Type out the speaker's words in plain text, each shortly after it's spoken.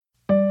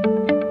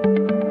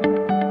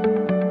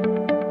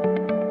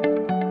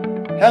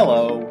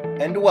Hello,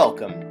 and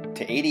welcome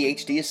to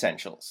ADHD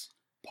Essentials,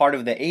 part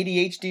of the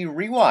ADHD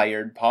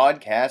Rewired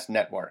podcast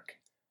network.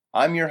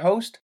 I'm your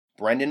host,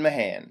 Brendan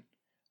Mahan.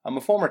 I'm a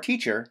former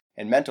teacher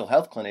and mental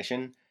health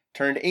clinician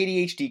turned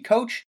ADHD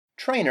coach,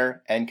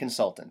 trainer, and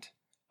consultant.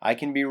 I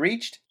can be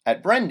reached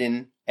at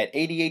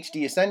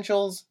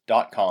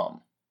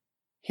brendan@adhdessentials.com.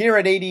 Here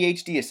at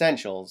ADHD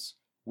Essentials,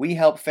 we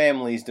help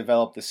families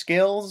develop the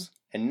skills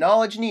and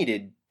knowledge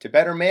needed to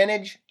better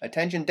manage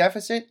attention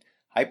deficit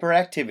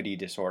hyperactivity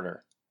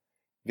disorder.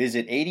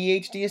 Visit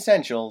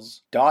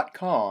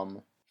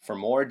ADHDessentials.com for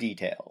more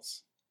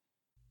details.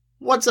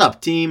 What's up,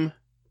 team?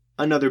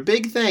 Another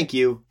big thank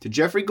you to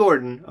Jeffrey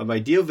Gordon of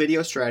Ideal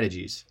Video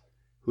Strategies,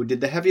 who did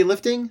the heavy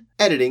lifting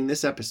editing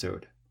this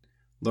episode.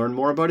 Learn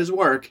more about his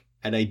work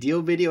at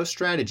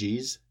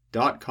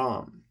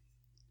idealvideostrategies.com.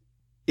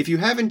 If you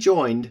haven't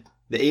joined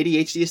the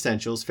ADHD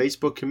Essentials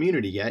Facebook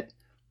community yet,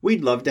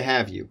 we'd love to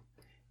have you.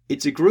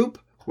 It's a group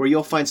where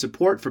you'll find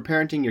support for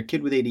parenting your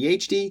kid with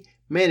ADHD,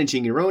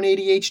 managing your own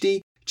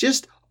ADHD,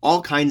 just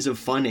all kinds of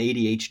fun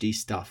ADHD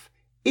stuff.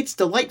 It's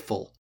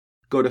delightful.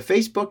 Go to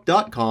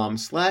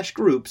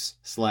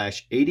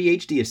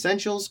facebook.com/groups/ADHD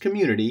Essentials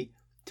community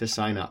to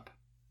sign up.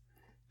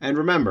 And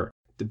remember,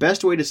 the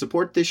best way to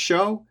support this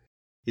show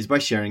is by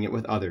sharing it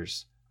with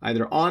others,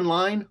 either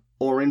online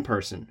or in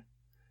person.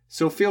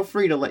 So feel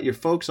free to let your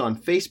folks on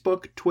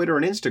Facebook, Twitter,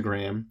 and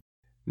Instagram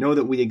know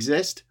that we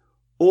exist,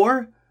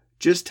 or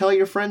just tell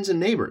your friends and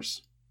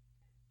neighbors.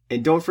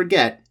 And don't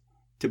forget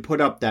to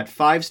put up that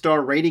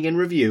 5-star rating and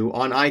review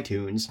on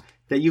iTunes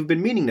that you've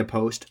been meaning to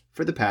post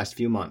for the past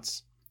few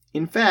months.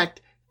 In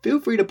fact, feel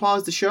free to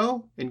pause the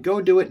show and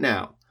go do it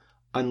now,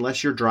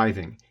 unless you're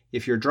driving.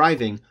 If you're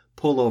driving,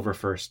 pull over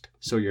first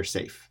so you're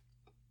safe.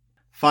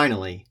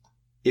 Finally,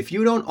 if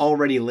you don't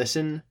already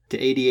listen to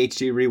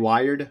ADHD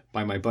Rewired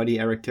by my buddy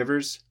Eric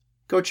Tivers,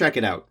 go check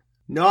it out.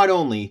 Not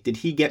only did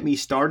he get me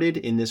started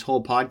in this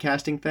whole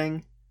podcasting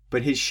thing,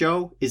 but his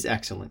show is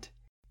excellent.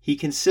 He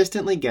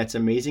consistently gets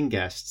amazing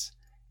guests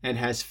and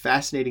has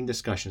fascinating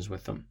discussions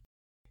with them.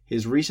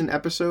 His recent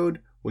episode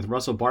with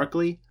Russell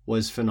Barkley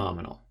was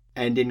phenomenal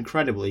and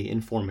incredibly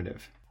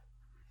informative.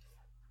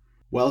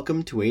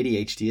 Welcome to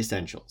ADHD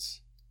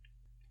Essentials.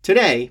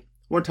 Today,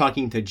 we're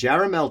talking to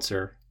Jara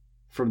Meltzer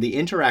from the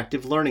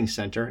Interactive Learning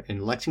Center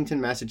in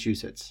Lexington,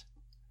 Massachusetts.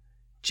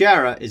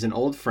 Jara is an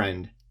old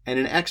friend and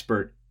an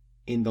expert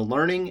in the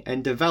learning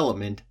and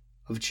development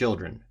of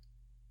children,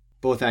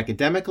 both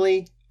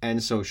academically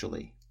and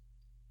socially.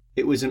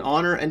 It was an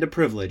honor and a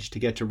privilege to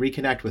get to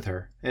reconnect with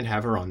her and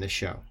have her on this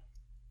show.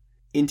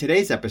 In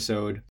today's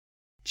episode,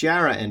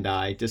 Jara and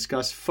I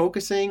discuss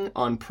focusing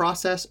on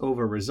process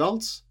over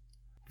results,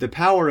 the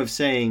power of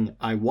saying,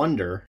 "I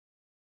wonder,"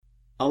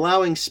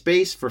 allowing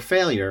space for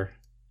failure,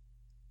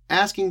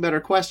 asking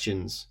better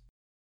questions,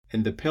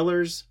 and the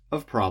pillars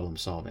of problem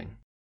solving.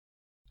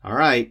 All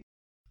right,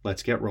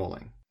 let's get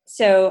rolling.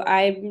 So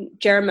I'm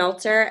Jara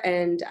Meltzer,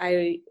 and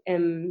I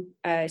am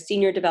a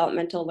Senior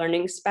Developmental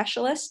Learning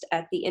Specialist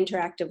at the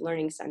Interactive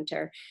Learning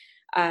Center.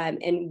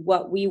 And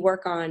what we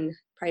work on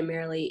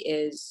primarily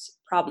is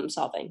problem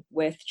solving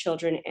with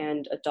children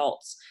and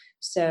adults.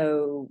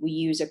 So we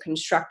use a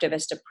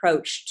constructivist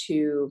approach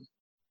to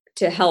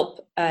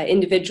help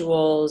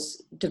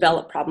individuals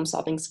develop problem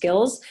solving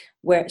skills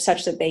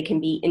such that they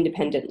can be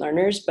independent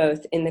learners,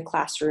 both in the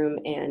classroom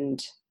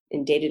and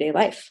in day-to-day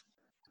life.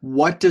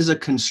 What does a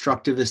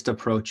constructivist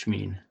approach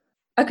mean?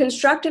 A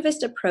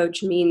constructivist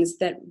approach means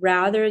that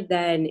rather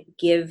than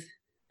give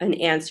an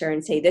answer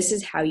and say, this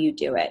is how you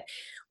do it,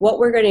 what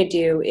we're going to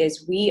do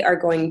is we are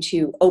going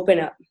to open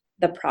up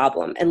the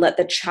problem and let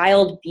the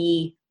child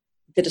be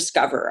the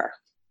discoverer.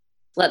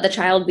 Let the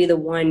child be the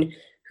one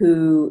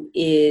who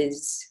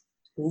is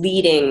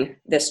leading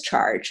this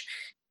charge.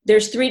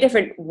 There's 3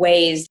 different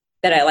ways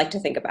that I like to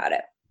think about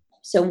it.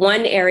 So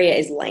one area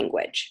is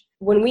language.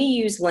 When we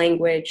use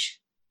language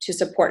to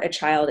support a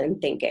child in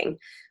thinking,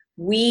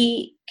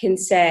 we can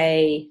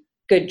say,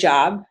 good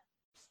job,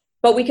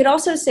 but we could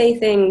also say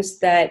things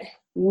that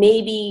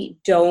maybe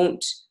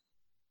don't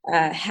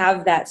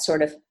have that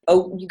sort of,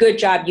 oh, good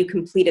job, you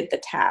completed the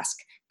task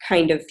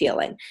kind of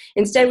feeling.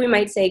 Instead, we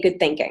might say, good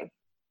thinking,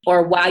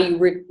 or wow, you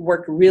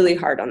worked really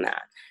hard on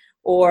that,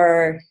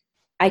 or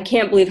I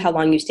can't believe how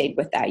long you stayed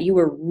with that. You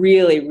were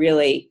really,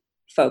 really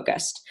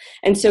focused.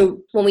 And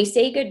so when we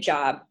say good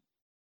job,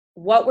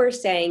 what we're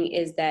saying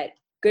is that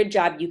good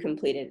job, you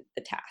completed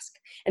the task.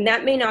 And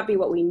that may not be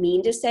what we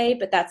mean to say,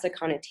 but that's the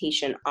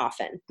connotation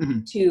often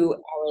to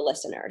our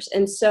listeners.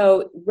 And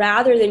so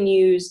rather than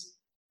use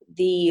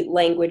the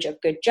language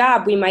of good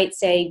job, we might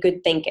say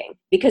good thinking,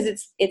 because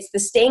it's the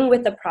staying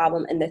with the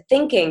problem and the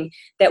thinking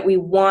that we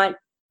want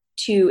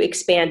to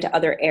expand to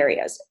other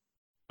areas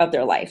of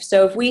their life.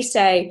 So if we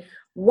say,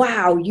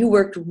 wow, you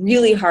worked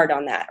really hard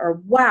on that, or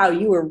wow,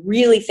 you were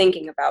really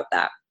thinking about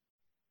that,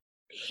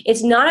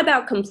 it's not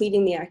about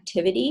completing the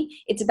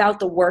activity, it's about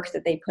the work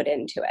that they put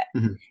into it.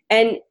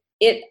 And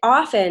it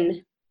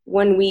often,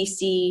 when we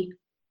see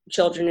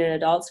children and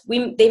adults,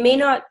 they may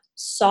not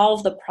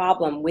solve the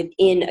problem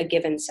within a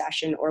given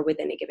session or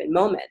within a given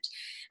moment.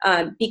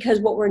 Because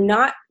what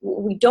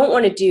we don't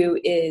want to do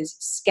is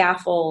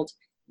scaffold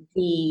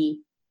the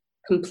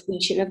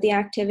completion of the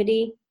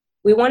activity.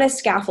 We want to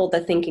scaffold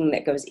the thinking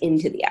that goes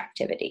into the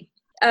activity.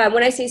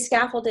 When I say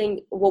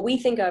scaffolding, what we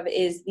think of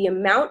is the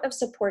amount of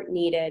support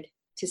needed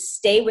to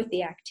stay with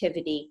the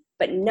activity,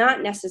 but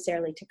not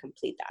necessarily to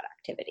complete that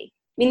activity.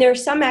 I mean, there are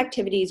some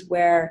activities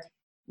where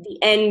the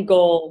end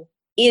goal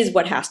is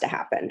what has to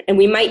happen, and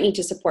we might need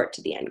to support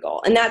to the end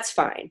goal, and that's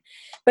fine.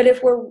 But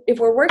if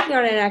we're working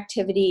on an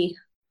activity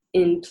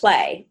in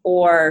play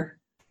or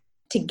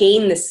to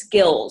gain the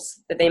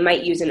skills that they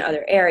might use in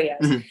other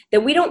areas,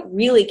 then we don't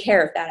really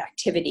care if that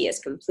activity is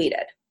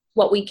completed.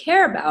 What we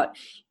care about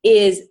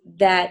is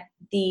that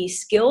the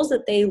skills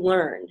that they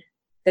learn,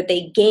 that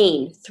they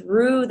gain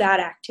through that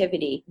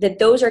activity, that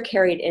those are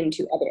carried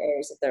into other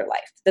areas of their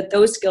life, that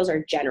those skills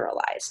are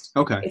generalized.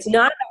 Okay. It's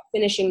not about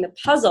finishing the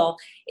puzzle.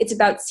 It's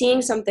about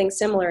seeing something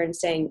similar and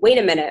saying, wait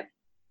a minute,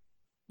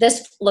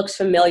 this looks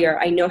familiar.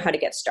 I know how to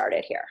get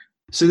started here.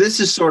 So this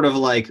is sort of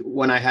like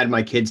when I had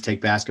my kids take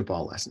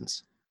basketball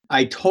lessons.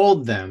 I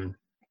told them,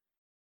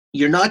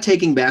 you're not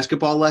taking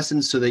basketball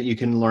lessons so that you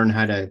can learn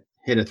how to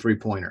hit a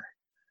three-pointer.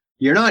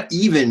 You're not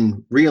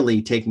even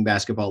really taking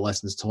basketball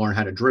lessons to learn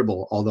how to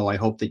dribble, although I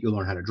hope that you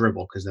learn how to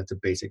dribble because that's a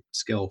basic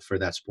skill for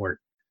that sport.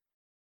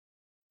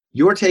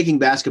 You're taking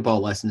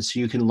basketball lessons so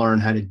you can learn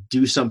how to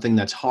do something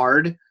that's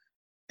hard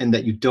and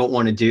that you don't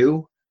want to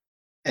do,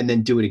 and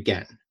then do it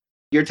again.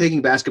 You're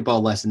taking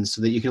basketball lessons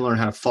so that you can learn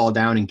how to fall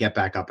down and get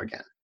back up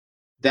again.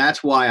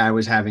 That's why I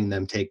was having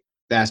them take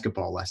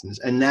basketball lessons.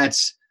 And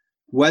that's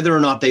whether or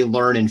not they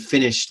learn and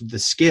finish the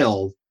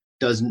skill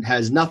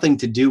has nothing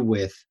to do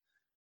with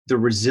the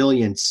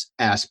resilience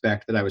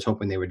aspect that I was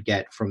hoping they would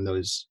get from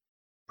those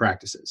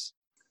practices.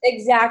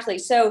 Exactly.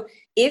 So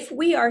if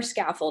we are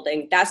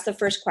scaffolding, that's the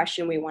first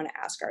question we want to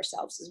ask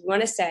ourselves is we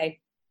want to say,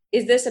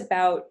 is this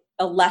about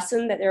a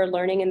lesson that they're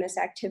learning in this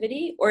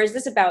activity, or is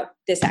this about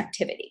this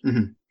activity?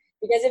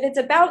 Because if it's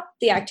about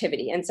the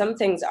activity, and some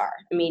things are,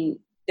 I mean,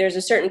 there's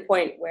a certain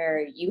point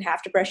where you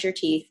have to brush your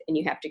teeth and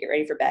you have to get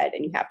ready for bed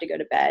and you have to go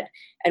to bed.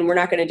 And we're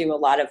not going to do a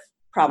lot of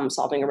problem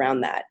solving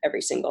around that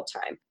every single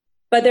time.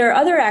 But there are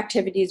other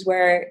activities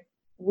where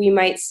we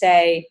might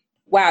say,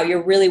 wow,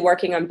 you're really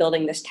working on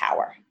building this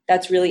tower.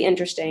 That's really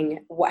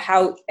interesting.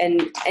 How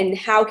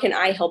can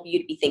I help you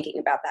to be thinking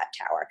about that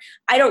tower?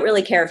 I don't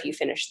really care if you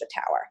finish the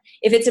tower.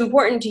 If it's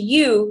important to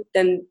you,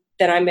 then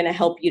I'm going to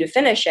help you to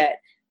finish it.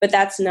 But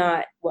that's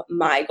not what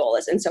my goal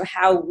is. And so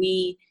how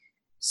we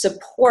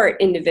support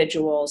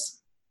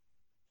individuals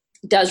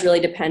does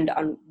really depend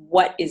on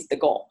what is the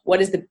goal.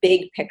 What is the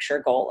big picture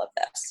goal of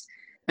this?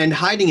 And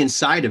hiding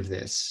inside of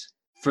this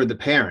for the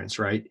parents,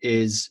 right,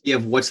 is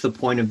what's the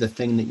point of the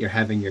thing that you're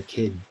having your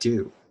kid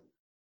do?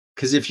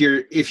 Because if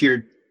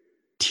you're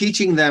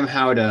teaching them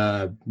how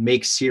to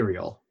make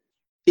cereal,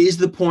 is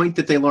the point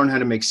that they learn how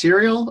to make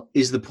cereal?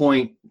 Is the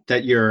point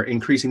that you're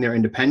increasing their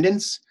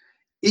independence?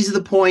 Is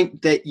the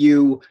point that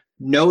you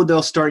know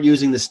they'll start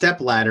using the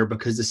step ladder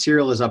because the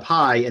cereal is up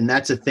high and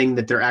that's a thing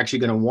that they're actually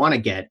going to want to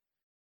get?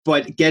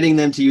 But getting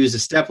them to use the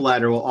step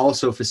ladder will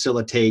also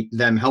facilitate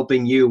them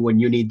helping you when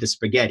you need the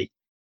spaghetti.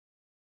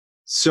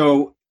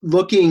 So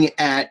looking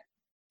at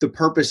the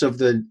purpose of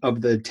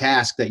the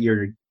task that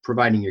you're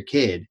providing your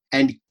kid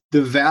and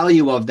the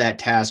value of that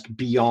task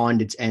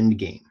beyond its end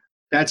game,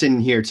 that's in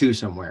here too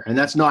somewhere. And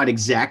that's not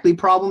exactly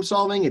problem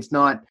solving.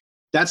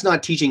 That's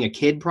not teaching a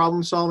kid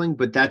problem solving,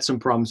 but that's some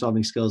problem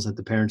solving skills that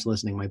the parents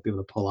listening might be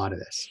able to pull out of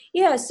this.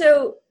 Yeah.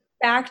 So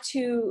back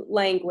to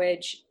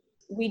language,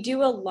 we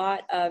do a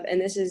lot of,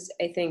 and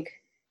I think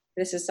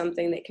this is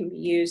something that can be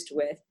used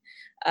with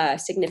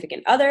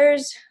significant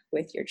others,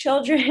 with your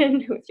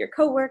children, with your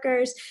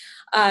coworkers.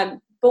 But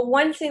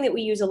one thing that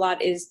we use a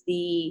lot is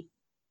the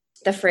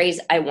phrase,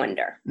 I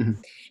wonder.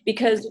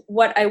 Because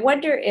what I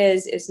wonder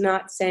is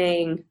not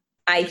saying,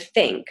 I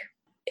think,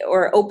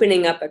 or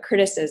opening up a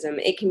criticism.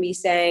 It can be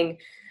saying,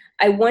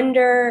 I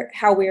wonder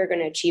how we are going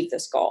to achieve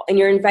this goal. And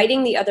you're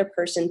inviting the other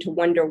person to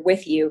wonder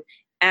with you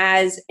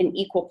as an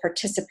equal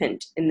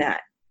participant in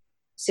that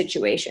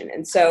situation.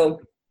 And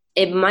so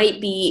it might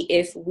be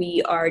if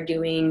we are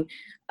doing,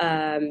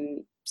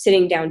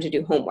 sitting down to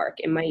do homework,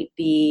 it might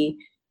be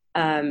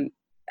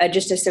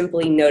just a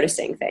simply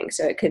noticing thing.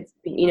 So it could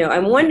be,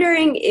 I'm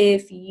wondering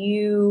if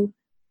you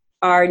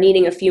are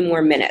needing a few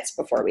more minutes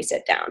before we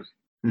sit down.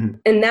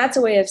 And that's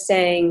a way of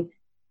saying,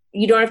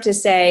 you don't have to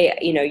say,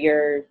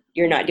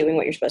 you're not doing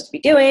what you're supposed to be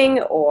doing,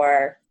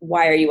 or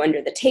why are you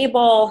under the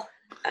table?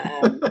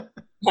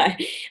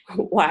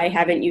 Why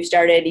haven't you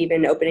started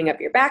even opening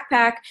up your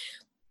backpack?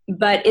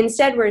 But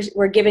instead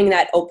we're giving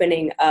that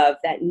opening of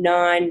that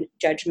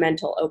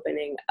non-judgmental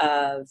opening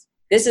of,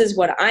 this is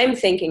what I'm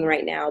thinking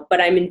right now, but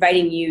I'm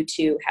inviting you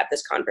to have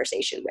this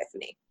conversation with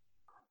me.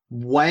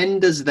 When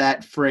does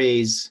that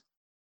phrase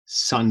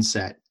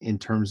sunset in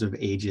terms of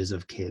ages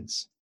of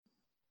kids?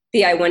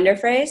 The I wonder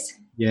phrase?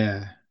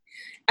 Yeah.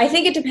 I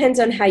think it depends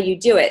on how you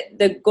do it.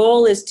 The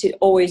goal is to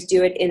always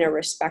do it in a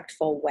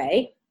respectful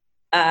way.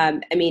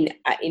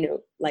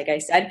 Like I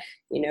said,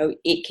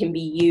 it can be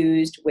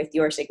used with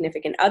your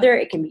significant other.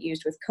 It can be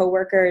used with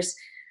coworkers.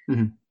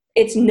 Mm-hmm.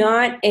 It's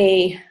not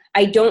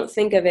I don't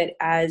think of it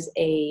as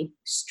a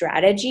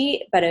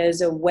strategy, but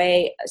as a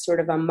way, sort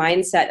of a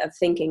mindset of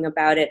thinking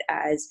about it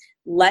as,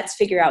 let's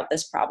figure out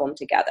this problem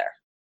together.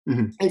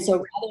 Mm-hmm. And so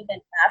rather than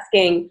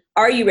asking,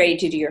 are you ready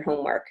to do your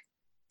homework?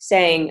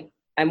 Saying,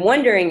 I'm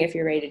wondering if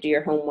you're ready to do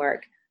your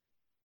homework,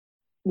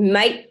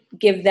 might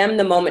give them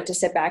the moment to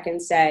sit back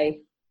and say,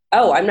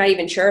 oh, I'm not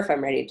even sure if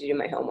I'm ready to do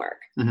my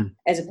homework. Mm-hmm.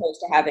 As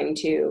opposed to having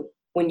to,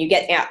 when you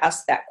get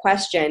asked that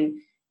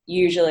question,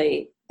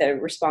 usually the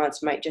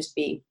response might just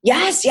be,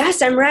 yes,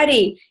 I'm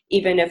ready,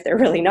 even if they're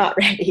really not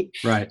ready.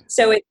 Right.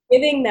 So it's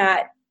giving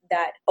that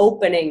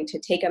opening to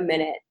take a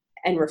minute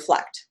and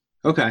reflect.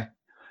 Okay.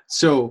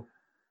 So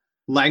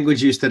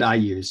language use that I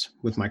use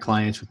with my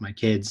clients, with my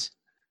kids.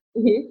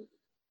 Mm-hmm.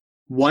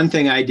 One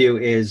thing I do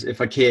is if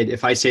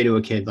I say to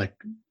a kid, like,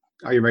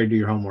 are you ready to do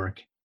your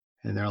homework?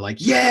 And they're like,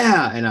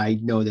 yeah. And I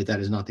know that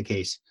is not the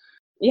case.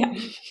 Yeah.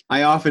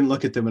 I often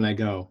look at them and I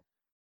go,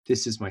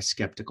 this is my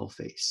skeptical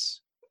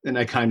face. And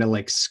I kind of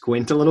like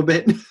squint a little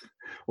bit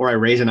or I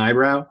raise an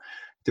eyebrow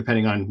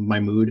depending on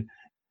my mood.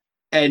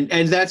 And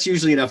that's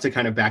usually enough to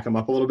kind of back them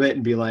up a little bit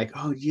and be like,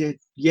 oh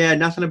yeah,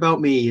 nothing about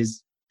me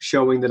is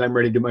showing that I'm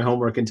ready to do my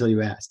homework until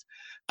you asked.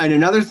 And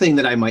another thing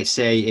that I might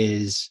say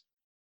is,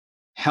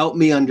 help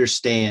me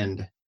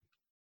understand,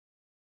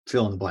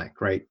 fill in the blank,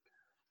 right?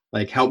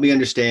 Like, help me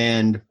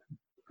understand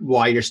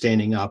why you're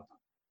standing up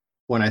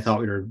when I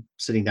thought we were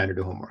sitting down to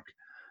do homework.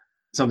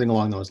 Something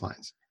along those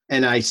lines.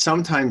 And I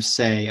sometimes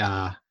say,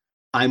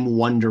 I'm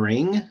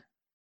wondering,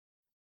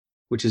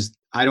 which is,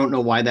 I don't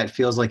know why that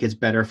feels like it's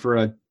better for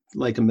a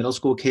middle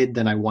school kid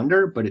than I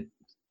wonder, but it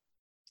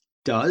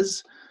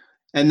does.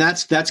 And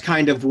that's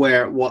kind of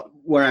where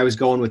I was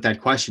going with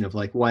that question of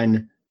like,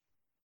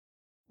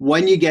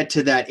 when you get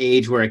to that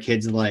age where a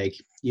kid's like,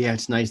 yeah,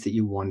 it's nice that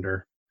you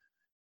wonder,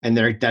 and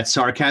that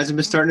sarcasm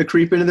is starting to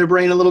creep into their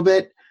brain a little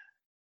bit.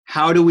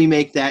 How do we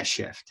make that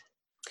shift?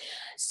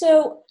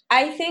 So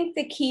I think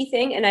the key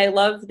thing, and I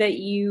love that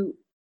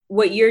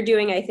what you're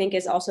doing, I think,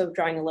 is also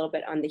drawing a little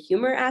bit on the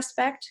humor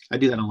aspect. I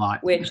do that a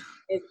lot. Which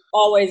is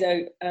always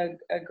a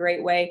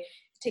great way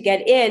to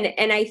get in.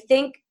 And I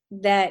think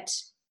that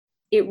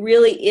it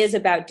really is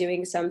about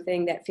doing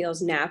something that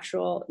feels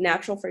natural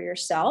for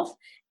yourself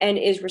and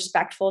is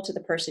respectful to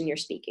the person you're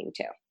speaking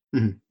to.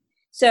 Mm-hmm.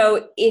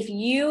 So if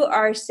you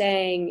are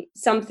saying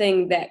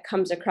something that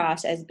comes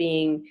across as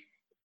being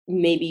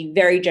maybe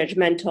very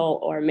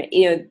judgmental, or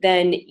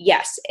then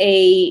yes,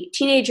 a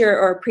teenager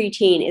or a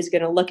preteen is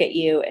going to look at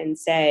you and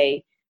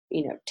say,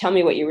 tell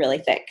me what you really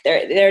think.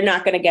 They're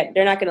not going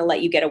to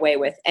let you get away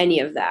with any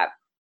of that.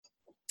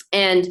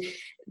 And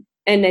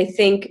I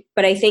think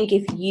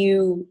if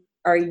you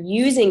are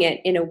using it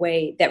in a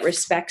way that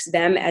respects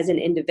them as an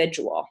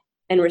individual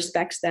and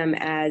respects them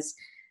as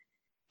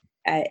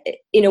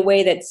in a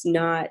way that's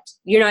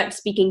you're not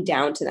speaking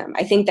down to them.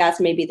 I think that's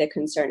maybe the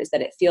concern, is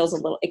that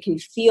it can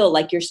feel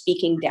like you're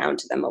speaking down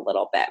to them a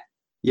little bit.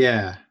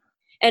 Yeah.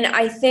 And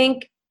I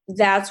think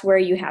that's where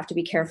you have to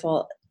be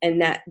careful.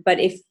 But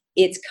if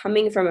it's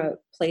coming from a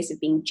place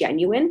of being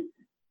genuine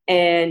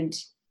and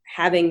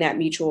having that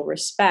mutual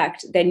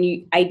respect,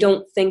 then I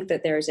don't think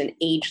that there's an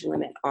age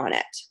limit on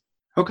it.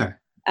 Okay.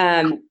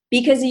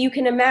 Because you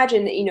can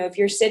imagine that, if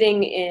you're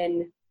sitting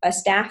in a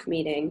staff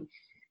meeting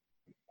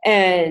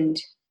and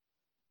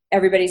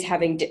everybody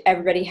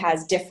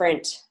has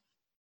different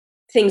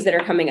things that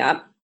are coming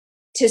up,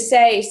 to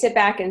sit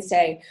back and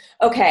say,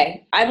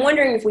 okay, I'm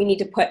wondering if we need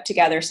to put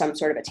together some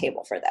sort of a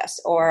table for this,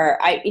 or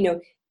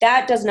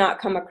that does not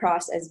come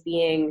across as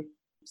being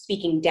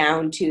speaking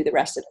down to the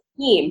rest of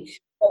the team.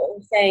 What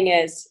I'm saying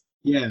is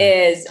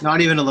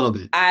not even a little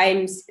bit.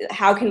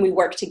 How can we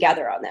work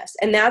together on this?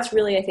 And that's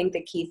really, I think,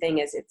 the key thing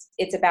is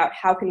it's about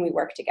how can we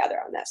work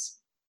together on this.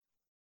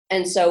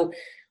 And so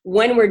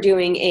when we're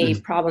doing a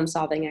problem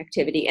solving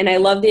activity, and I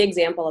love the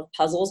example of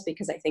puzzles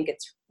because I think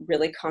it's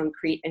really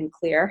concrete and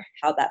clear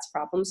how that's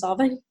problem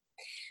solving.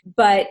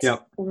 But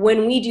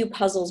when we do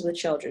puzzles with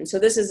children, so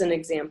this is an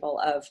example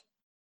of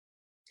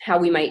how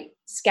we might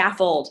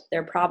scaffold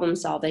their problem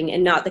solving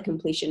and not the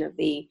completion of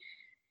the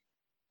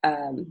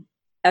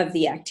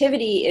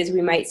activity, is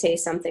we might say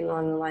something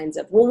along the lines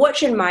of, well, what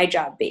should my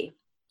job be?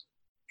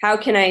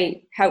 What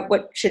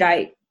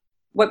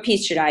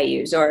piece should I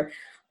use?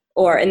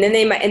 And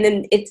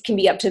then it can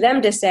be up to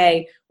them to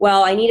say,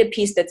 well, I need a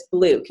piece that's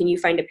blue. Can you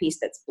find a piece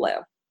that's blue?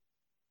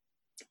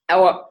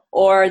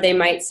 Or they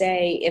might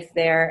say, if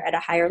they're at a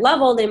higher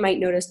level, they might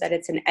notice that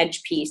it's an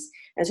edge piece.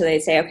 And so they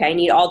say, okay, I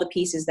need all the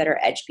pieces that are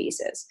edge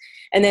pieces.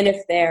 And then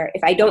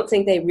if I don't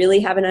think they really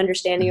have an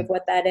understanding of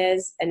what that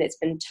is, and it's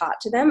been taught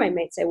to them, I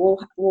might say,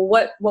 well,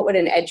 what would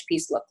an edge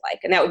piece look like?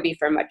 And that would be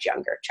for a much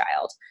younger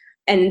child.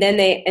 And then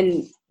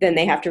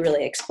they have to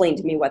really explain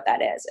to me what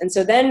that is. And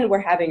so then we're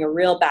having a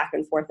real back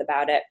and forth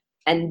about it.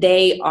 And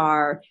they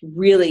are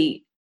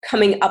really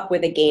coming up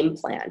with a game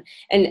plan.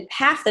 And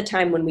half the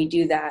time when we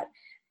do that,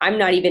 I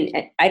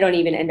don't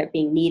even end up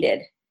being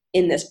needed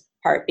in this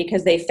part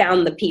because they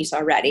found the peace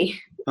already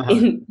Uh-huh.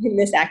 in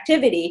this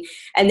activity,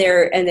 and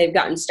they've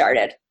gotten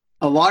started.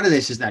 A lot of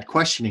this is that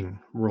questioning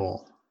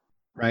role,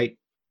 right?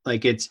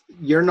 Like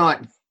you're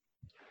not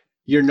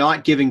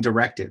giving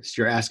directives,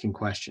 you're asking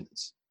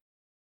questions.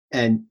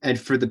 And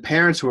for the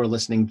parents who are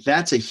listening,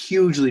 that's a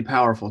hugely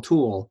powerful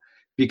tool,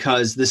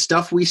 because the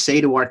stuff we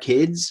say to our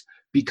kids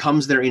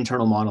becomes their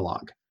internal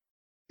monologue.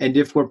 And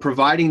if we're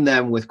providing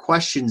them with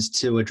questions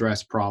to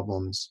address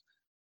problems,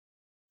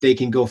 they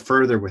can go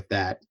further with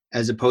that,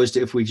 as opposed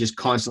to if we just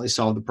constantly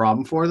solve the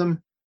problem for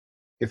them.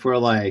 If we're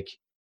like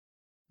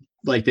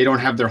they don't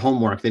have their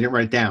homework, they didn't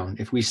write it down.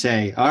 If we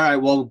say, all right,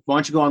 well, why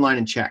don't you go online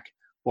and check,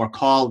 or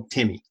call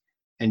Timmy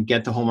and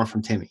get the homework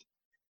from Timmy,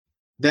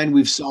 then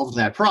we've solved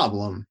that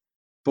problem,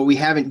 but we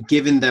haven't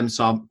given them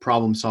some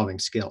problem solving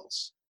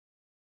skills.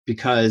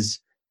 Because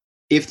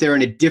if they're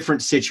in a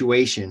different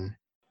situation,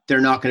 they're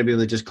not going to be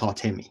able to just call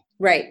Timmy.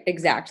 Right,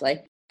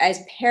 exactly.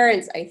 As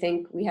parents, I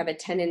think we have a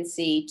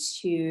tendency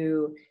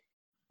to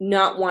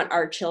not want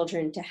our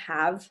children to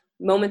have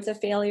moments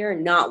of failure,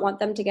 not want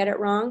them to get it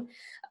wrong.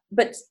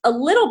 But a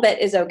little bit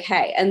is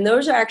okay. And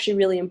those are actually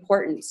really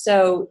important.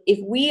 So if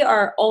we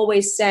are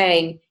always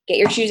saying, get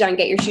your shoes on,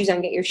 get your shoes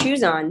on, get your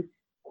shoes on,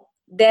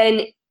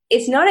 then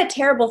it's not a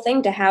terrible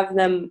thing to have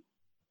them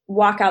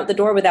walk out the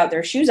door without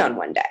their shoes on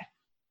one day.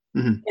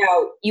 Mm-hmm.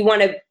 Now, you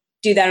want to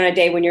do that on a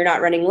day when you're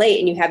not running late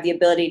and you have the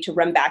ability to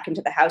run back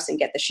into the house and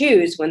get the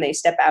shoes when they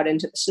step out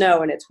into the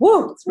snow and it's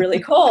really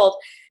cold.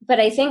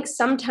 But I think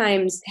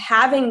sometimes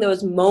having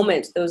those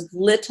moments, those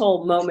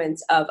little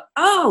moments of,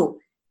 oh,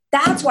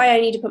 that's why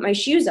I need to put my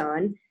shoes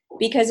on,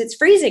 because it's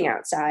freezing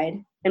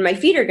outside and my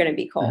feet are going to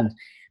be cold. Mm-hmm.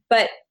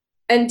 But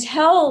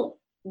until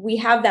we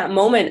have that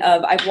moment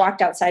of I've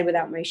walked outside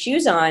without my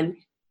shoes on,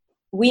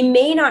 we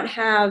may not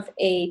have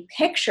a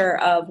picture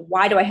of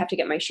why do I have to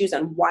get my shoes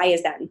on? Why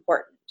is that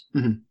important?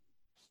 Mm-hmm.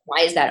 Why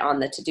is that on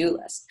the to-do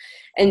list?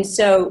 And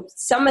so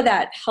some of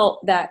that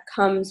help that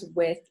comes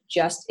with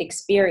just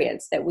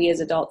experience that we as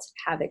adults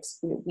have.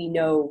 We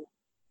know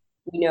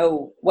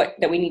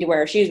that we need to wear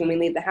our shoes when we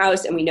leave the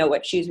house, and we know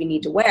what shoes we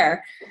need to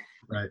wear.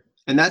 Right.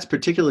 And that's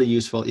particularly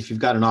useful if you've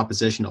got an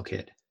oppositional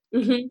kid,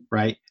 mm-hmm.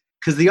 right?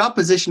 Because the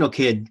oppositional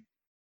kid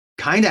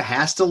kind of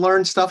has to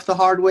learn stuff the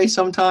hard way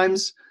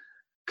sometimes,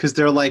 because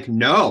they're like,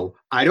 no,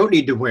 I don't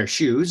need to wear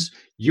shoes.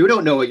 You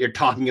don't know what you're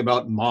talking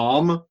about,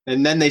 Mom.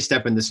 And then they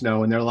step in the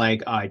snow and they're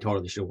like, I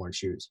totally should have worn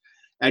shoes.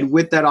 And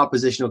with that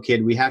oppositional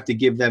kid, we have to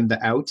give them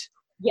the out.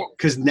 Yeah.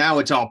 Because now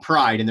it's all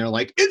pride and they're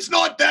like, it's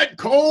not that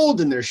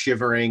cold. And they're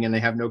shivering and they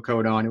have no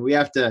coat on. And we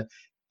have to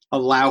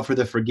allow for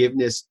the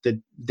forgiveness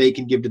that they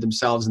can give to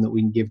themselves and that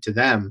we can give to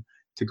them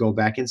to go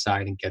back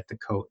inside and get the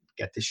coat,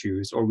 get the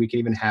shoes, or we can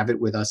even have it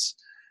with us.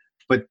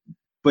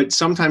 But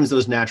sometimes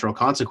those natural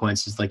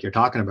consequences, like you're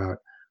talking about,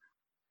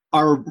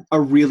 are a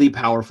really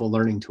powerful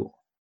learning tool.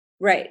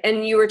 Right.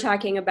 And you were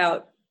talking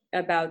about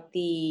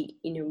the,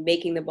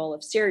 making the bowl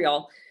of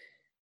cereal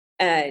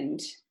and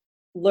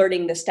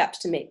learning the steps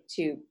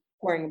to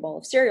pouring a bowl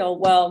of cereal.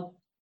 Well,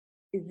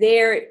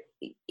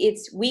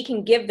 we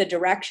can give the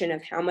direction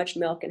of how much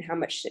milk and how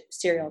much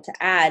cereal to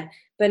add,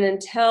 but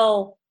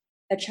until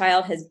a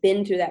child has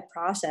been through that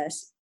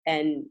process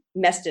and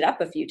messed it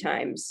up a few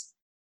times,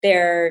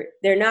 they're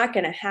not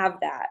going to have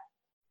that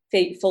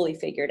fully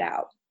figured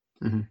out.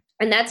 Mm-hmm.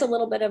 And that's a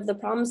little bit of the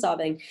problem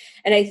solving.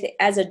 And I think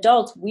as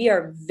adults, we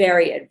are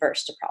very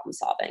adverse to problem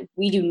solving.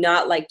 We do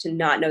not like to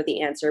not know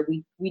the answer.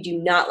 We do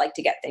not like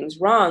to get things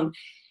wrong.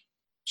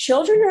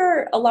 Children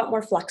are a lot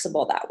more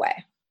flexible that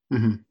way.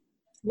 Mm-hmm.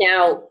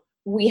 Now,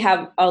 we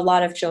have a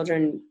lot of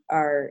children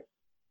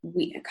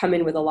we come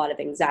in with a lot of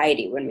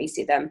anxiety when we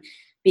see them,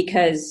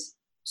 because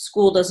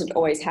school doesn't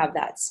always have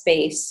that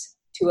space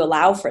to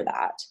allow for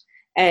that.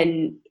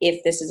 And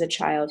if this is a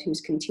child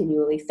who's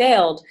continually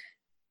failed,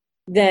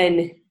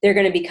 then they're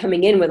going to be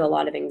coming in with a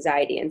lot of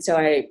anxiety. And so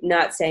I'm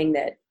not saying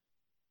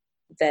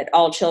that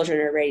all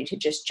children are ready to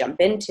just jump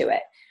into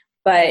it,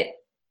 but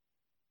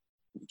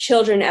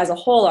children as a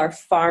whole are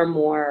far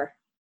more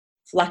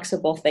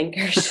flexible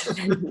thinkers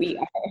than we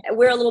are.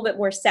 We're a little bit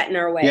more set in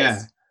our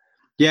ways.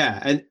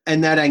 Yeah.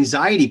 And that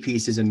anxiety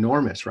piece is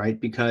enormous, right?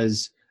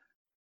 Because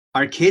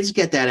our kids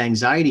get that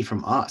anxiety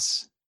from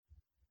us.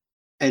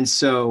 And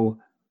so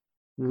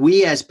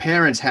we as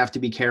parents have to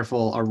be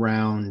careful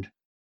around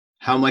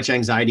how much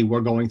anxiety we're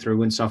going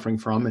through and suffering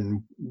from,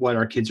 and what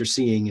our kids are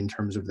seeing in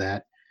terms of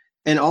that.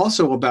 And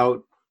also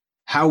about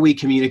how we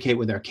communicate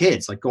with our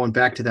kids, like going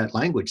back to that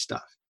language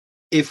stuff.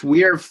 If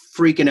we're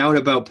freaking out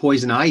about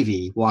poison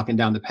ivy walking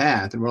down the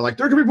path and we're like,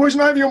 there could be poison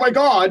ivy, oh my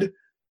God,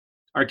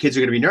 our kids are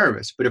going to be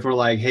nervous. But if we're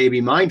like, hey,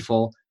 be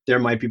mindful, there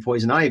might be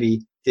poison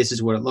ivy. This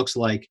is what it looks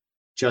like.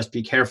 Just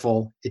be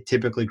careful. It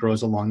typically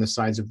grows along the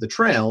sides of the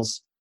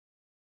trails.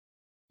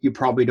 You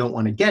probably don't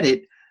want to get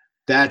it.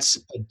 That's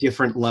a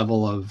different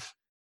level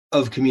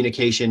of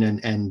communication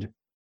and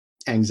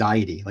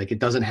anxiety. Like, it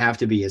doesn't have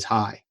to be as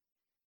high.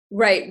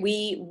 Right.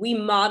 We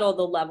model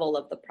the level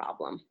of the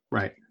problem.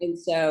 Right. And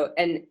so,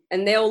 and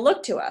they'll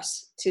look to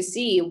us to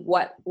see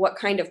what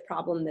kind of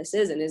problem this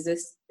is. And is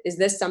Is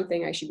this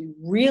something I should be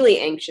really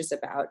anxious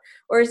about?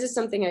 Or is this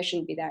something I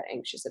shouldn't be that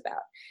anxious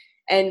about?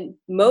 And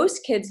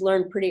most kids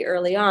learn pretty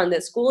early on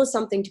that school is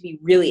something to be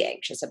really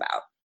anxious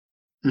about.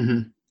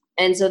 Mm-hmm.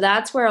 And so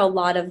that's where a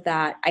lot of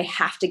that, I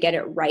have to get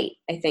it right,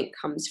 I think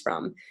comes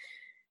from.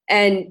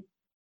 And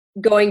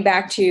going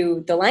back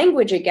to the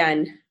language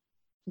again,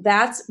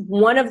 that's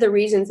one of the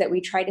reasons that we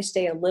try to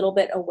stay a little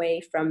bit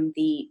away from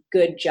the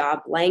good job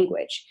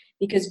language,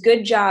 because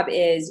good job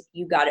is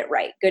you got it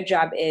right. Good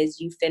job is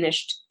you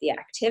finished the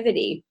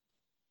activity.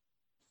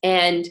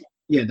 And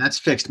yeah, that's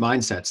fixed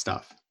mindset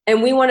stuff.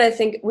 And we want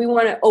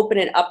to open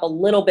it up a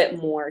little bit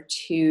more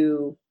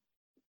to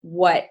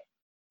what,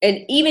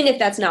 and even if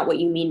that's not what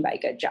you mean by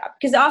good job,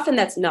 because often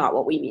that's not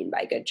what we mean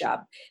by good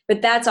job,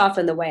 but that's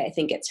often the way I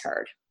think it's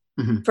heard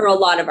for a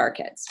lot of our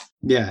kids.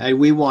 Yeah, and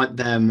we want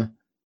them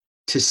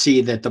to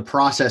see that the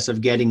process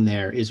of getting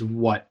there is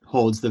what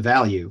holds the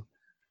value.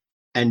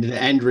 And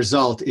the end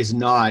result is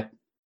not,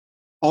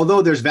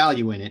 although there's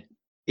value in it,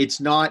 it's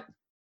not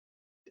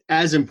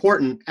as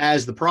important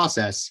as the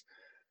process,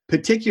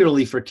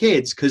 particularly for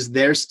kids, because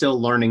they're still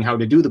learning how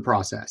to do the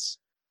process.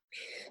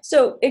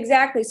 So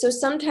exactly. So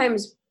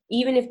sometimes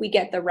even if we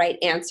get the right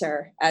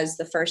answer as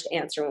the first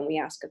answer when we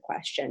ask a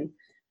question,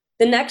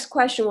 the next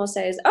question we'll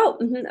say is,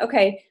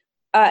 okay,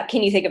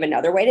 can you think of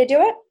another way to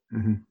do it?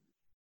 Mm-hmm.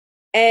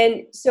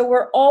 And so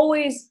we're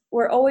always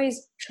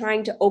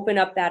trying to open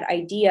up that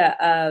idea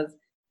of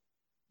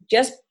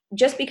just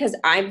because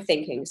I'm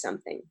thinking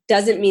something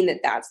doesn't mean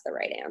that that's the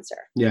right answer.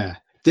 Yeah.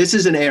 This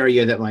is an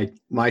area that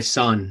my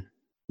son,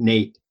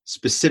 Nate,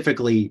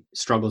 specifically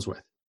struggles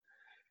with,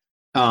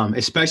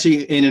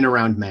 especially in and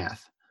around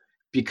math,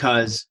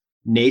 because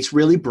Nate's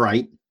really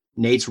bright.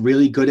 Nate's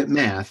really good at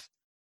math.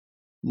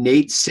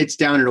 Nate sits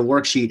down at a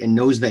worksheet and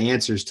knows the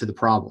answers to the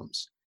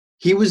problems.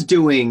 He was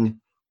doing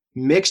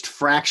mixed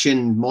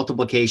fraction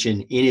multiplication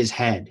in his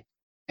head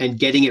and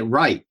getting it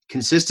right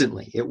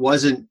consistently. It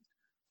wasn't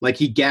like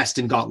he guessed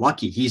and got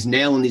lucky. He's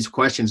nailing these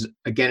questions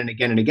again and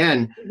again and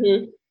again,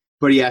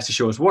 but he has to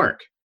show his work.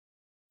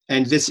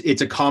 And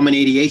it's a common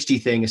ADHD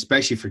thing,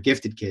 especially for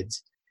gifted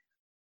kids.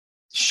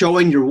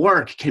 Showing your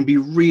work can be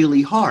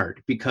really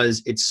hard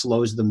because it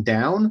slows them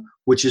down,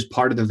 which is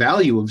part of the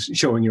value of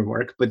showing your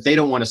work, but they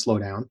don't want to slow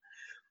down.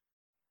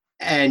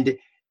 And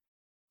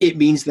it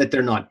means that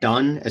they're not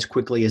done as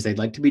quickly as they'd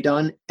like to be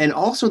done. And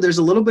also there's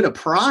a little bit of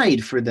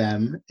pride for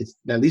them,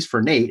 at least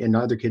for Nate and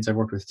other kids I've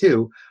worked with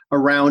too,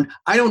 around,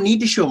 I don't need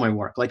to show my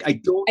work. Like I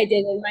did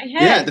in my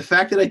head. Yeah, the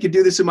fact that I could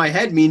do this in my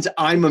head means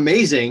I'm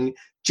amazing.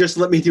 Just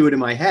let me do it in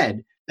my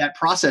head. That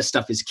process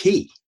stuff is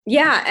key.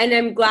 Yeah, and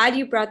I'm glad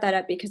you brought that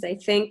up, because I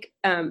think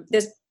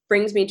this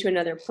brings me to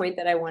another point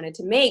that I wanted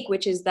to make,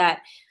 which is that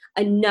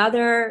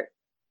another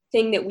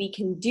thing that we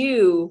can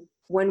do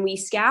when we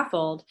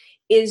scaffold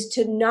is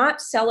to not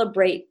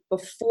celebrate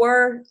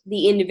before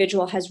the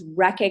individual has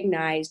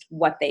recognized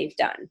what they've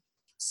done.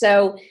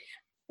 So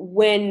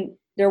when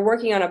they're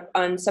working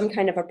on some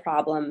kind of a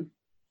problem,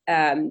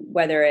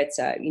 whether it's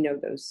a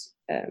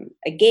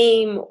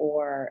game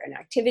or an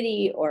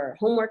activity or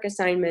homework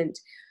assignment,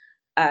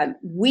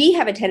 we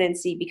have a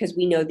tendency, because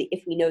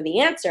if we know the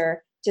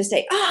answer, to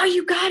say, "Oh,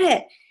 you got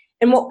it."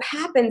 And what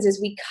happens is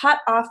we cut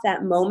off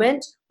that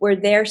moment where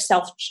they're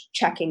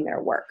self-checking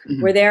their work,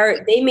 where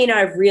they may not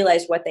have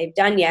realized what they've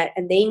done yet,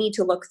 and they need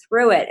to look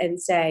through it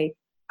and say,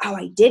 "Oh,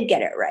 I did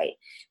get it right."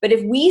 But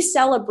if we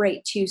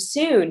celebrate too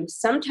soon,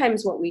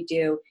 sometimes what we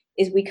do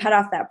is we cut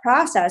off that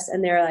process,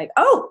 and they're like,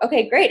 "Oh,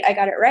 okay, great, I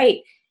got it right."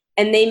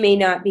 And they may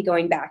not be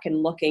going back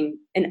and looking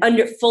and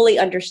fully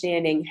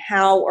understanding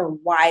how or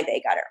why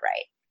they got it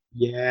right.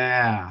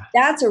 Yeah.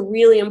 That's a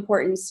really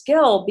important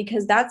skill,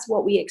 because that's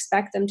what we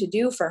expect them to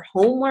do for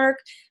homework,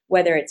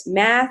 whether it's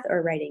math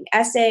or writing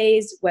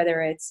essays,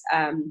 whether it's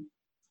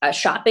a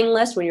shopping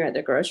list when you're at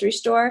the grocery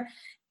store,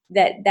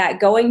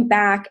 that going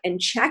back and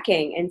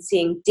checking and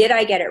seeing, did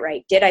I get it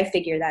right? Did I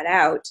figure that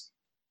out?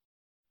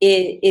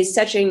 Is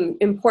such an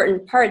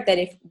important part that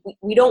if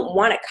we don't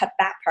want to cut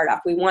that part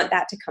off, we want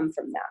that to come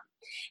from them.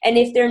 And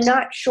if they're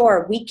not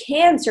sure, we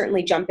can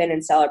certainly jump in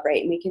and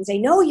celebrate, and we can say,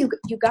 "No, you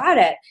got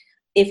it,"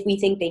 if we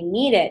think they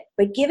need it.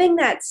 But giving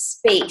that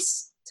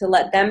space to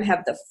let them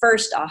have the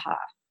first aha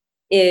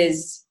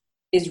is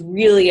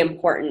really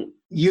important.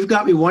 You've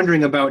got me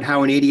wondering about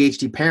how an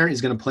ADHD parent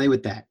is going to play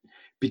with that,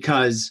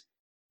 because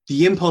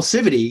the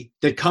impulsivity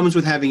that comes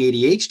with having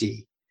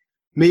ADHD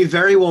may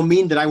very well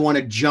mean that I want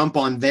to jump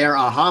on their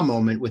aha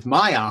moment with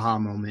my aha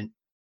moment,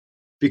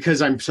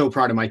 because I'm so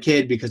proud of my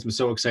kid, because I'm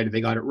so excited they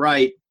got it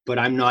right, but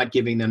I'm not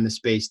giving them the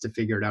space to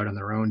figure it out on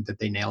their own, that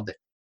they nailed it,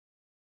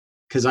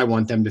 because I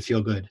want them to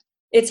feel good.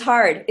 It's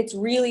hard. It's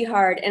really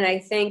hard. And I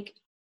think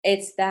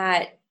that's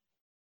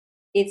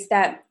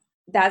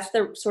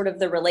the sort of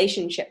the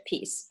relationship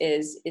piece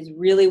is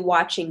really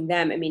watching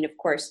them. I mean, of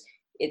course,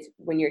 it's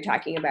when you're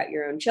talking about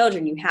your own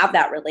children, you have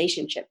that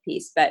relationship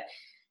piece, but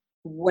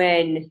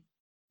when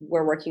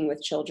we're working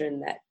with children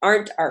that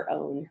aren't our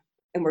own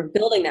and we're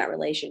building that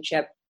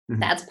relationship,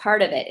 That's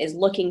part of it, is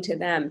looking to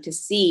them to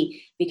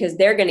see, because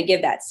they're going to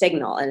give that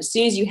signal. And as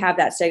soon as you have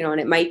that signal,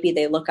 and it might be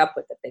they look up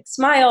with a big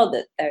smile,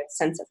 the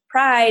sense of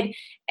pride.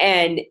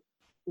 And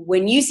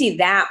when you see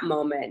that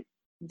moment,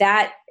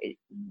 that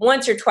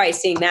once or twice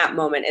seeing that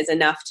moment is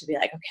enough to be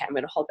like, okay, I'm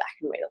going to hold back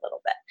and wait a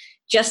little bit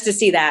just to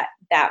see that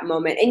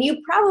moment. And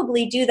you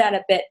probably do that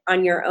a bit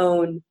on your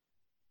own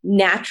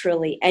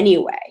naturally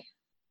anyway.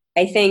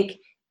 I think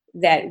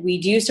that we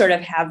do sort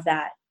of have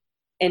that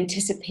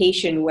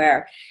anticipation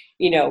where,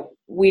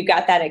 we've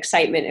got that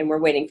excitement and we're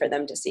waiting for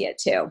them to see it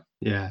too.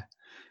 Yeah.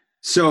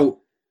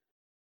 So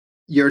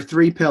your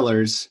 3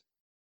 pillars,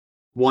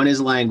 one is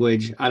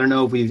language. I don't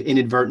know if we've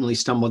inadvertently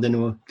stumbled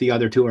into the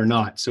other 2 or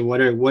not. So what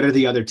are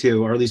the other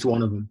 2, or at least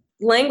one of them?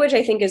 Language,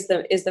 I think, is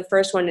the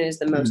first one and is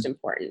the most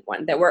important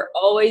one, that we're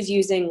always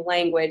using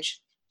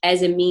language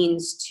as a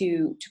means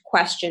to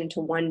question, to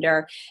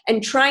wonder,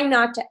 and trying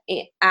not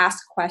to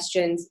ask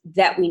questions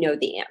that we know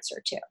the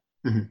answer to.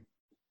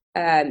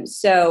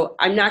 So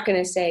I'm not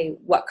going to say,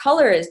 what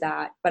color is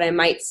that? But I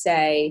might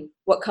say,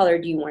 what color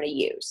do you want to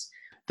use?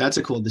 That's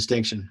a cool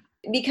distinction.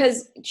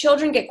 Because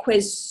children get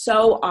quizzed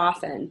so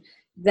often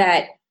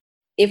that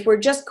if we're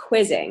just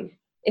quizzing,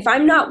 if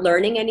I'm not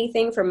learning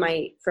anything from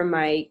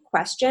my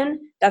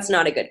question, that's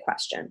not a good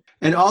question.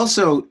 And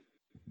also,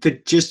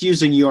 just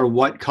using your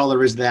what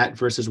color is that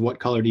versus what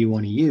color do you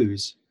want to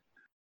use,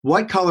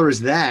 what color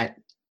is that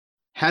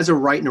has a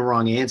right and a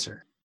wrong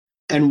answer.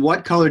 And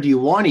what color do you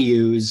want to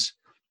use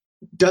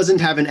doesn't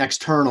have an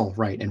external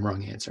right and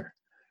wrong answer.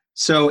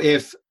 So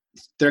if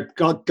they're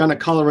going to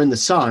color in the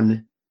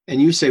sun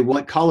and you say,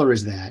 what color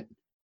is that?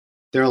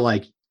 They're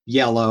like,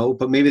 yellow,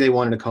 but maybe they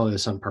wanted to color the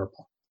sun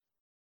purple.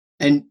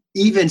 And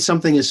even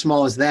something as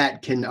small as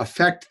that can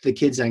affect the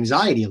kid's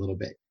anxiety a little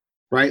bit,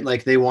 right?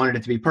 Like they wanted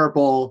it to be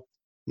purple.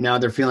 Now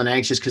they're feeling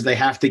anxious because they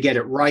have to get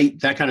it right.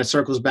 That kind of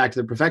circles back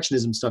to the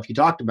perfectionism stuff you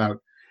talked about.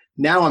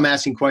 Now I'm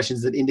asking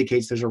questions that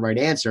indicates there's a right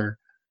answer,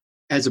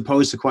 as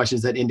opposed to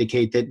questions that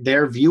indicate that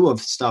their view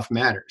of stuff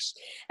matters.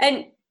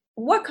 And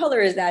what color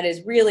is that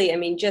is really,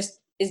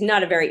 is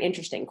not a very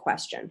interesting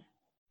question.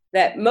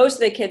 That most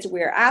of the kids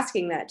we're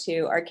asking that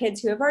to are kids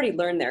who have already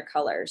learned their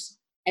colors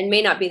and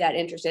may not be that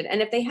interested.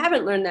 And if they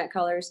haven't learned that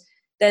colors,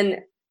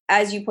 then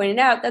as you pointed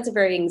out, that's a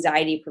very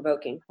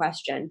anxiety-provoking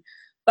question.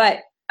 But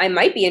I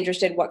might be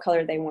interested what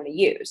color they want to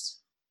use.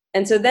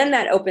 And so then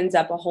that opens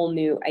up a whole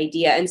new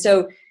idea. And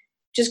so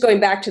just going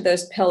back to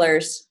those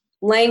pillars,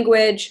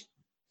 language,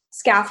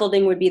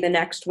 scaffolding would be the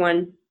next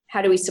one.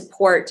 How do we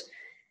support?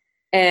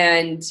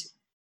 And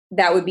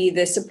that would be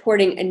the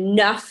supporting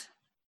enough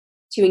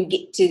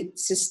to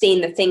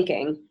sustain the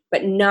thinking,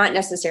 but not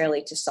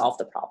necessarily to solve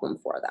the problem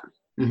for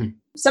them.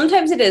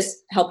 Sometimes it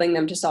is helping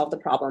them to solve the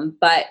problem,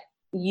 but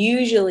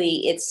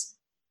usually it's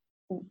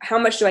how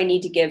much do I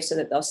need to give so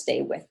that they'll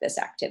stay with this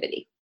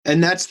activity?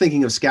 And that's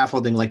thinking of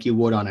scaffolding like you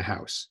would on a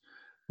house,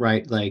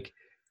 right? Like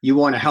you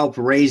want to help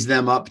raise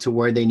them up to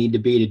where they need to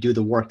be to do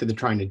the work that they're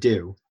trying to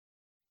do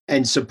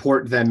and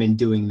support them in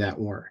doing that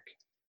work.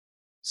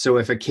 So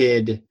if a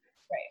kid,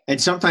 and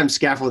sometimes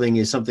scaffolding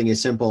is something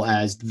as simple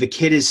as the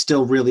kid is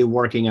still really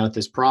working out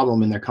this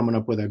problem and they're coming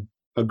up with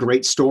a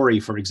great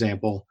story, for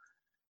example,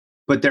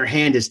 but their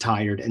hand is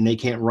tired and they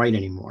can't write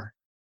anymore,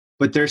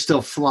 but they're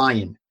still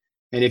flying.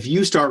 And if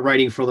you start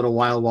writing for a little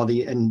while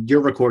and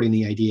you're recording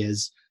the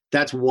ideas,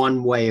 that's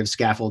one way of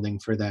scaffolding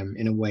for them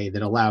in a way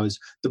that allows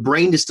the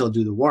brain to still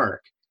do the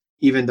work,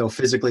 even though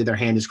physically their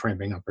hand is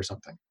cramping up or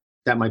something.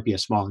 That might be a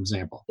small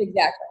example.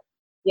 Exactly.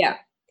 Yeah.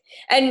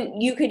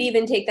 And you could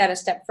even take that a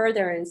step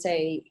further and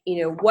say,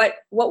 what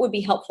would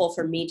be helpful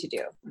for me to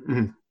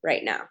do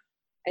right now?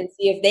 And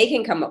see if they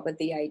can come up with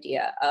the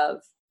idea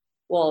of,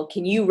 well,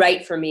 can you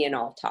write for me and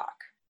I'll talk?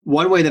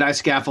 One way that I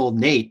scaffold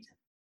Nate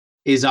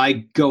is I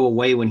go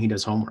away when he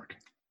does homework.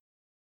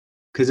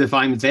 Because if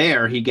I'm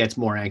there, he gets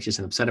more anxious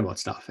and upset about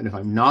stuff. And if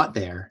I'm not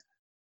there,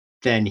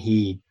 then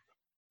he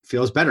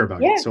feels better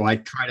about it. So I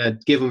try to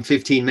give him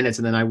 15 minutes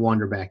and then I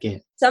wander back in.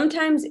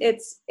 Sometimes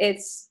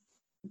it's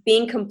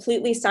being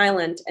completely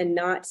silent and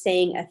not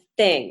saying a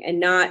thing and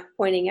not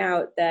pointing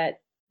out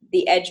that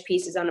the edge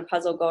pieces on a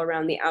puzzle go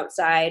around the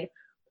outside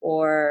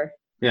or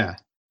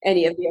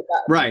any of the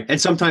above. Right.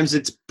 And sometimes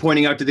it's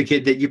pointing out to the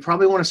kid that you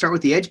probably want to start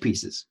with the edge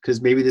pieces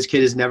because maybe this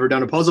kid has never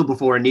done a puzzle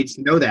before and needs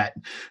to know that.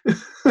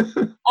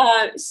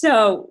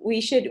 So we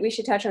should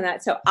touch on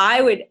that. So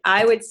I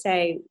would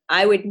say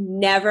I would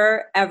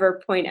never,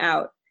 ever point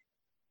out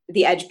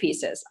the edge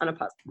pieces on a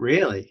puzzle.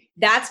 Really?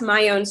 That's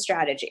my own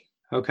strategy.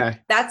 Okay.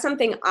 That's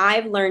something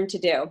I've learned to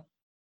do.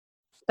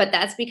 But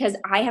that's because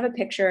I have a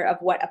picture of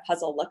what a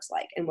puzzle looks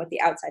like and what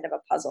the outside of a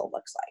puzzle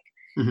looks like.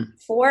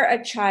 For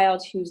a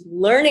child who's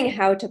learning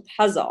how to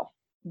puzzle,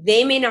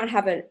 they may not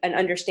have an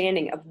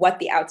understanding of what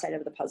the outside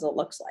of the puzzle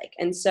looks like.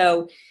 And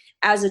so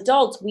as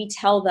adults, we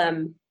tell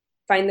them,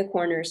 find the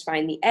corners,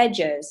 find the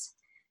edges.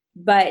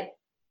 But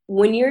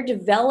when you're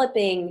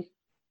developing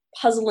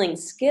puzzling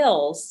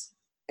skills,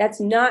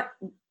 that's not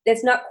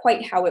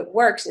quite how it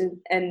works.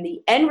 And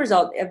the end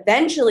result,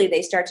 eventually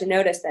they start to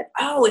notice that,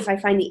 oh, if I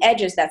find the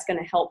edges, that's going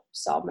to help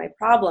solve my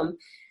problem.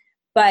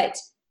 But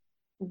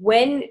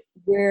when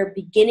we're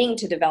beginning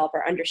to develop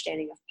our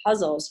understanding of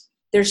puzzles,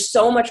 there's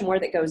so much more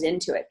that goes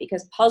into it,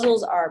 because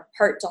puzzles are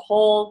part to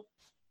whole.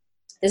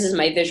 This is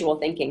my visual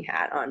thinking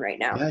hat on right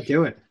now. Yeah,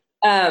 do it.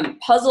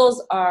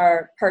 Puzzles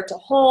are part to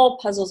whole.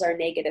 Puzzles are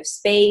negative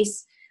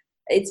space.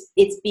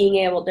 It's being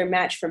able, they're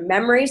matched from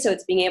memory. So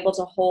it's being able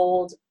to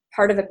hold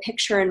part of a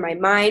picture in my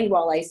mind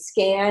while I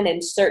scan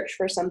and search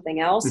for something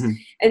else. Mm-hmm.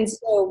 And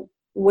so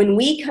when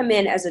we come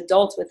in as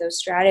adults with those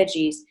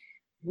strategies,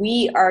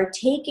 we are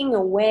taking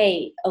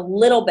away a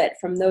little bit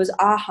from those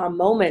aha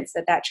moments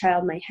that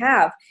child might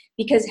have,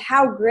 because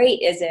how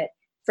great is it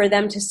for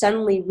them to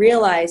suddenly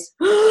realize,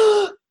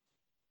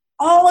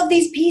 all of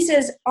these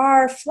pieces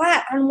are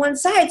flat on one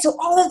side, so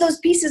all of those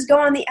pieces go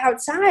on the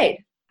outside.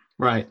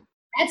 Right.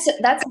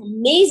 That's an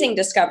amazing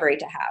discovery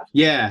to have.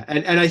 Yeah,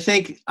 and I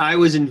think I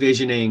was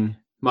envisioning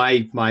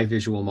my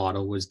visual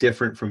model was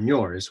different from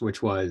yours,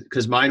 which was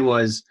because mine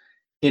was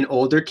an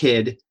older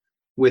kid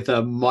with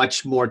a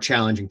much more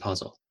challenging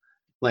puzzle,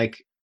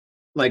 like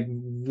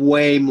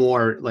way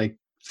more, like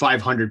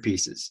 500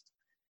 pieces,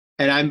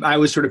 and I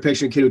was sort of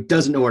picturing a kid who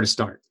doesn't know where to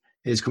start,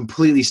 is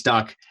completely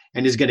stuck,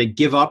 and is going to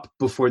give up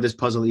before this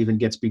puzzle even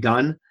gets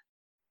begun,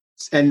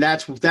 and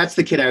that's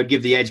the kid I would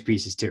give the edge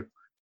pieces to.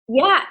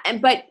 Yeah,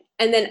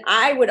 and then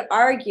I would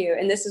argue,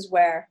 and this is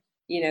where,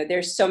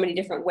 there's so many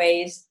different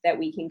ways that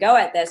we can go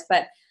at this,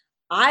 but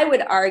I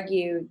would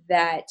argue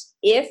that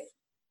if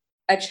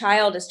a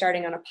child is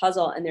starting on a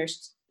puzzle and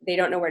they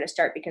don't know where to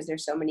start because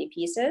there's so many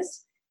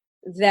pieces,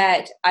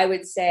 that I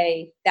would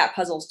say that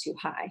puzzle's too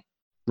high.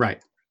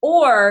 Right.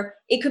 Or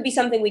it could be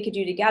something we could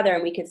do together,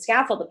 and we could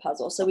scaffold the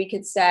puzzle. So we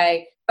could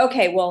say,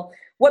 okay, well,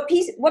 what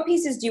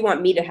pieces do you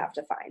want me to have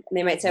to find? And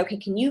they might say, okay,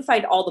 can you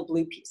find all the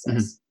blue pieces?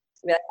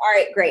 Mm-hmm. Be like, all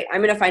right, great.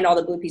 I'm going to find all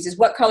the blue pieces.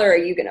 What color are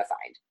you going to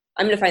find?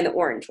 I'm going to find the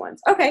orange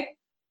ones. Okay.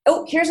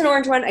 Oh, here's an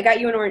orange one. I got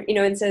you an orange,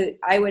 and so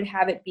I would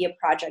have it be a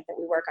project that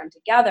we work on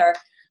together.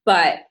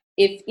 But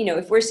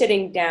if we're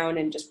sitting down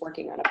and just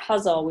working on a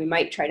puzzle, we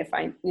might try to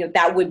find,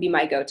 that would be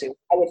my go-to.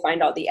 I would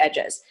find all the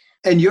edges.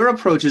 And your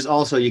approach is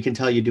also, you can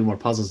tell you do more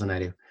puzzles than I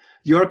do.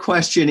 Your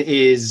question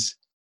is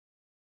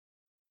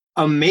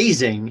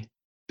amazing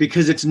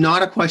because it's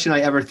not a question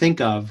I ever think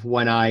of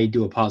when I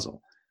do a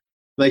puzzle.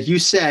 Like you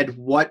said,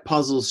 what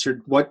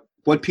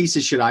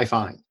pieces should I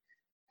find?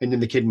 And then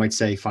the kid might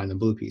say, find the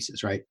blue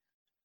pieces, right?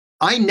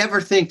 I never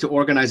think to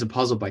organize a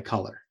puzzle by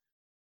color.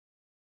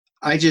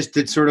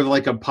 It's sort of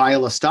like a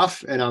pile of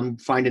stuff, and I'm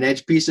finding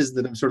edge pieces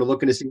that I'm sort of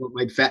looking to see what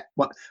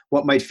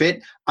might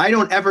fit. I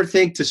don't ever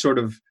think to sort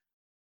of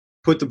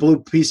put the blue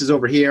pieces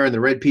over here and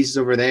the red pieces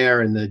over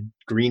there and the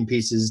green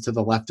pieces to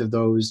the left of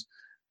those.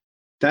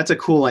 That's a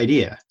cool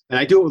idea. And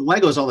I do it with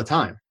Legos all the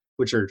time,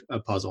 which are a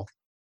puzzle.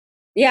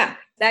 Yeah,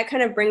 that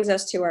kind of brings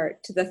us to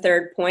the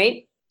third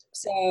point.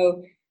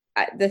 So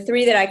the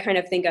three that I kind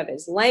of think of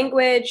is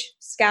language,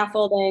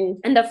 scaffolding,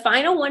 and the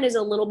final one is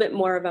a little bit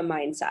more of a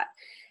mindset.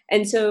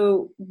 And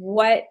so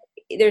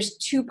there's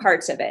two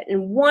parts of it.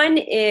 And one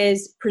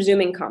is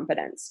presuming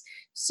competence.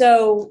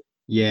 So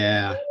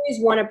yeah, we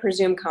always want to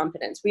presume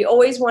competence. We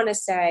always want to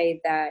say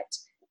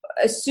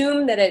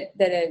assume that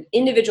an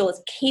individual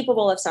is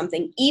capable of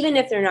something, even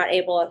if they're not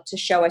able to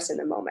show us in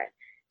the moment.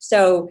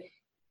 So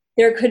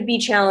there could be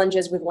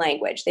challenges with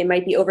language. They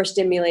might be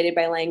overstimulated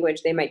by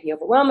language. They might be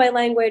overwhelmed by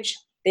language.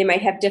 They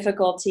might have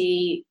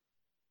difficulty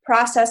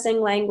processing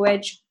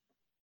language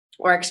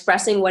or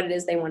expressing what it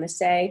is they want to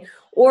say.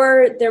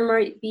 Or there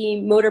might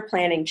be motor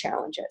planning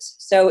challenges.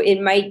 So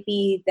it might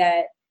be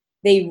that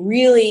they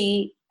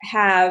really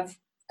have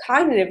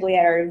cognitively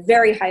at a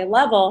very high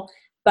level,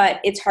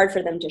 but it's hard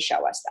for them to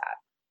show us that.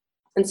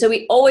 And so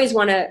we always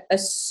want to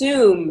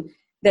assume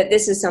that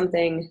this is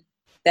something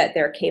that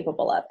they're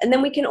capable of. And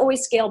then we can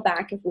always scale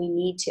back if we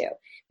need to.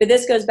 But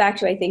this goes back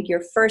to, I think,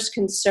 your first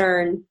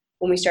concern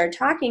when we started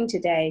talking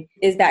today,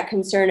 is that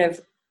concern of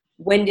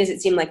when does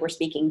it seem like we're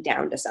speaking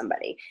down to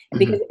somebody?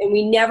 And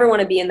we never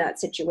want to be in that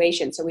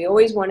situation. So we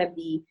always want to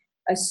be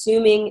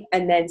assuming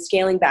and then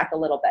scaling back a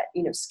little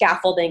bit,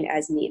 scaffolding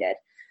as needed.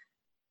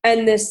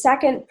 And the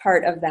second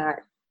part of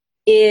that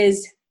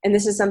is, and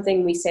this is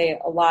something we say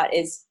a lot,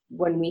 is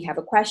when we have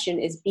a question,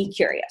 is be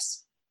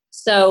curious.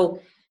 So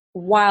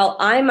while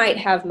I might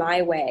have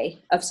my way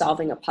of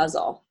solving a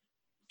puzzle,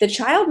 the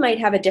child might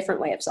have a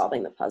different way of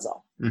solving the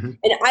puzzle. Mm-hmm.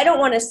 And I don't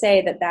want to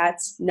say that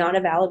that's not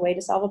a valid way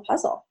to solve a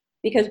puzzle,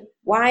 because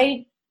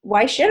why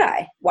should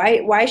I?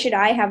 Why should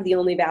I have the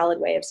only valid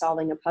way of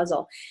solving a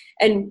puzzle?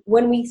 And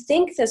when we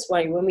think this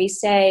way, when we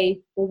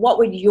say, well, what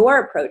would your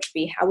approach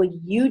be? How would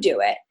you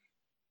do it?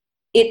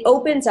 It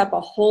opens up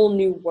a whole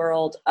new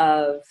world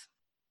of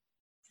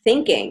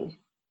thinking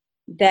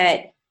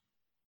that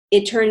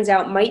it turns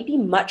out might be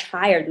much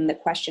higher than the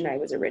question I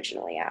was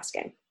originally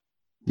asking.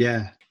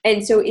 Yeah.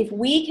 And so if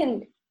we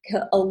can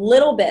a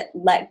little bit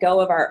let go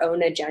of our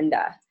own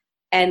agenda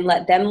and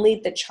let them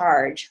lead the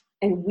charge,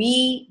 and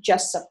we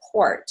just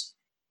support,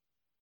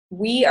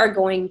 we are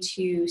going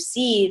to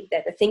see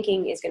that the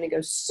thinking is going to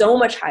go so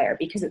much higher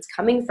because it's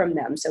coming from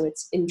them. So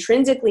it's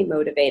intrinsically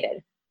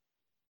motivated.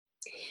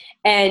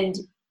 And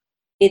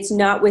it's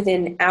not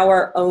within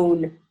our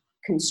own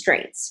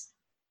constraints.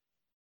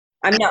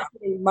 I'm not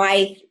putting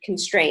my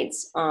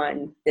constraints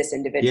on this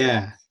individual.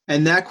 Yeah.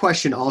 And that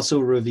question also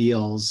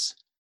reveals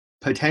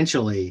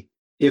potentially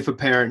if a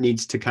parent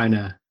needs to kind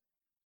of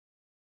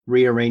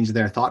rearrange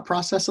their thought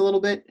process a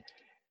little bit.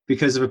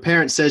 Because if a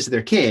parent says to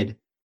their kid,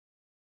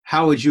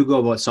 how would you go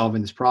about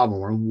solving this problem?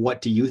 Or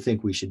what do you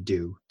think we should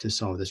do to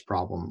solve this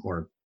problem?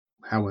 Or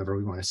however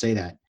we want to say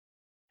that.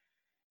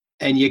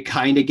 And you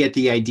kind of get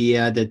the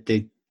idea that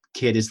the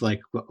kid is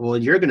like, well,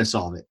 you're going to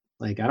solve it.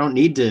 Like, I don't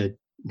need to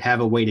have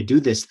a way to do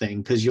this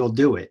thing because you'll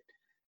do it.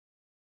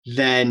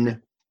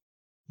 Then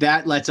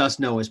that lets us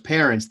know as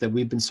parents that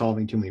we've been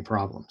solving too many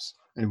problems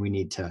and we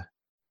need to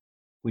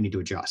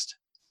adjust.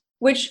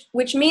 Which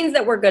means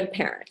that we're good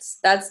parents.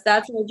 That's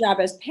our job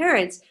as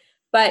parents.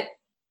 But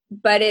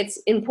it's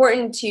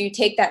important to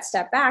take that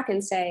step back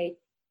and say,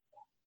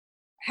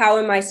 how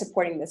am I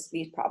supporting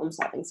these problem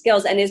solving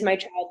skills? And is my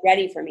child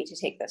ready for me to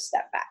take this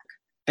step back?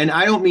 And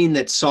I don't mean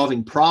that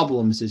solving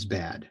problems is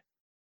bad.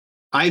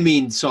 I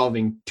mean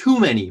solving too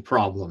many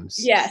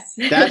problems. Yes.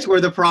 That's where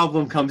the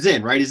problem comes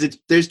in, right?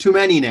 There's too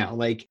many now.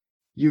 Like,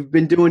 you've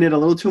been doing it a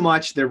little too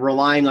much. They're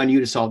relying on you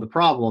to solve the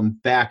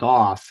problem. Back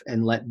off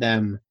and let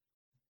them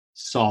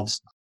solve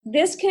stuff.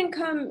 This can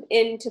come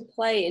into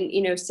play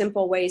in,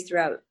 simple ways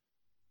throughout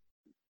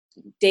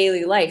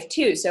daily life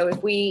too. So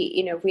if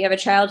we have a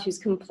child who's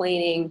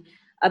complaining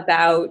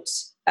about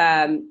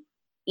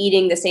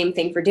eating the same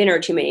thing for dinner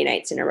too many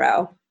nights in a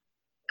row,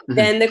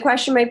 then the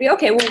question might be,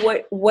 okay, well,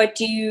 what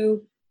do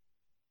you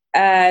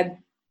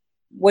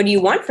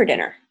want for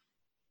dinner?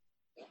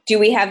 Do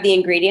we have the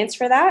ingredients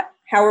for that?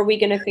 How are we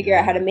going to figure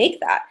out how to make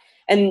that?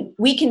 And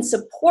we can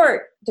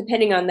support,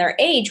 depending on their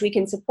age, we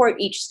can support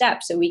each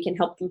step. So we can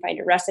help them find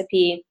a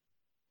recipe.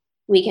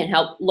 We can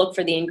help look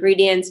for the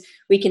ingredients.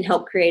 We can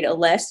help create a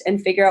list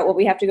and figure out what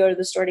we have to go to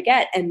the store to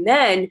get. And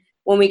then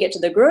when we get to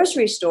the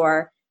grocery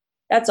store,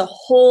 that's a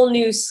whole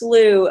new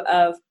slew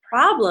of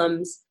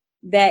problems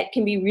that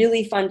can be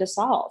really fun to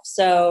solve.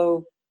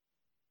 So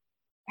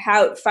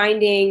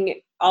finding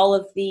all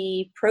of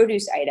the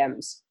produce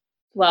items.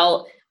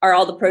 Well, are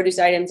all the produce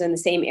items in the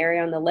same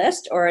area on the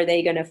list, or are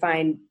they going to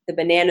find the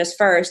bananas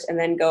first and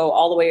then go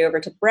all the way over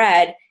to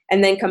bread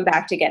and then come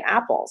back to get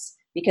apples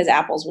because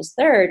apples was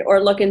third?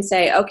 Or look and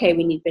say, okay,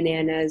 we need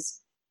bananas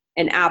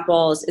and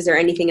apples. Is there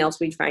anything else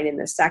we'd find in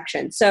this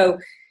section? So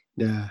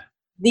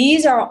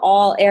these are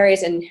all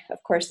areas. And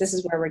of course, this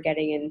is where we're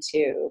getting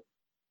into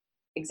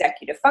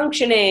executive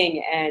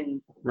functioning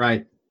and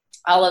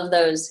all of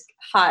those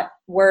hot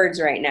words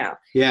right now.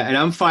 Yeah. And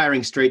I'm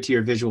firing straight to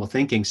your visual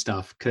thinking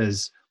stuff,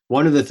 because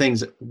one of the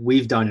things that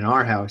we've done in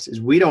our house is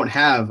we don't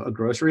have a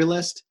grocery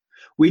list.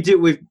 Let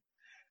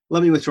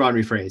me withdraw and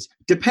rephrase.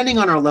 Depending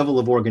on our level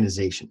of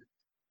organization,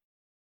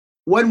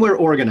 when we're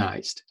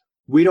organized,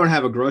 we don't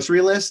have a grocery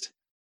list.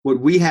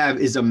 What we have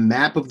is a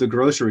map of the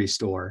grocery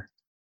store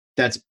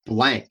that's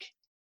blank,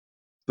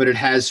 but it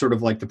has sort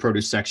of like the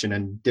produce section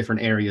and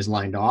different areas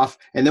lined off.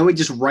 And then we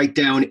just write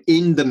down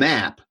in the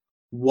map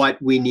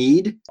what we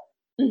need,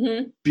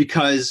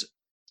 because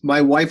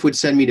my wife would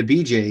send me to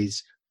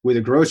BJ's with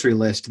a grocery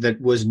list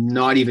that was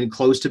not even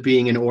close to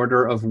being in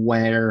order of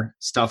where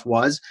stuff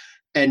was.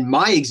 And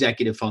my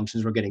executive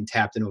functions were getting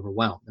tapped and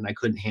overwhelmed, and I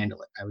couldn't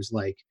handle it. I was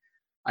like,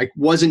 I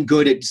wasn't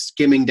good at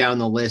skimming down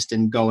the list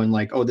and going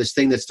like, oh, this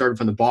thing that started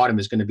from the bottom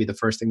is going to be the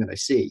first thing that I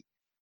see.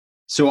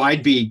 So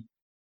I'd be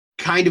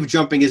kind of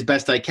jumping as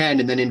best I can.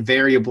 And then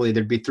invariably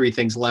there'd be 3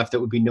 things left that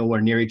would be nowhere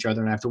near each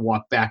other. And I have to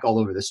walk back all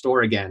over the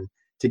store again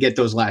to get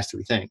those last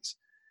 3 things.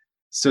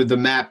 So the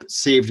map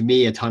saved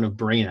me a ton of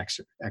brain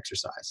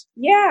exercise.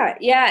 Yeah.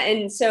 Yeah.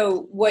 And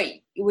so what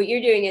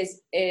you're doing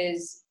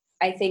is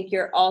I think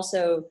you're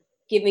also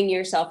giving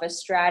yourself a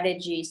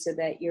strategy so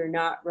that you're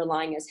not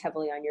relying as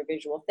heavily on your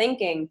visual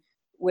thinking,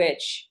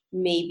 which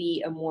may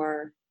be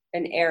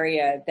an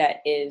area that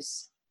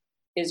is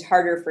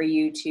harder for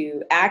you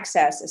to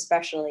access,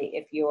 especially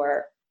if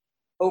you're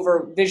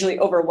visually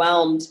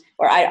overwhelmed.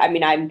 Or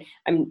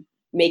I'm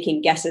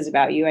making guesses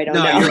about you. I don't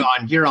know. No,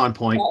 you're on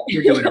point.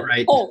 You're doing it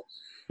right.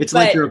 It's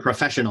like you're a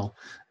professional.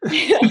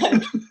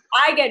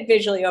 I get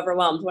visually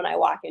overwhelmed when I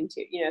walk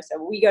into,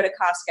 so we go to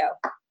Costco.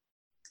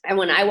 And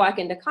when I walk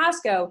into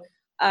Costco,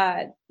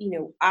 I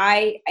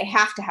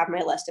have to have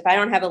my list. If I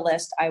don't have a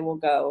list, I will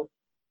go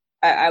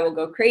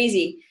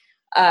crazy.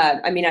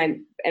 When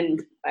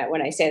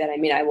I say that, I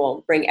mean, I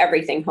will bring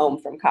everything home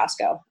from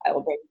Costco. I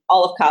will bring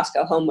all of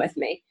Costco home with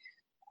me,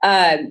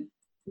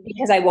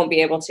 because I won't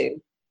be able to.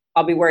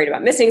 I'll be worried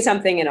about missing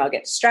something and I'll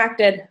get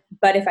distracted.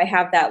 But if I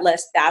have that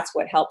list, that's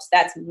what helps.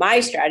 That's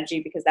my strategy,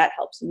 because that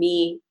helps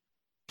me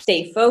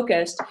stay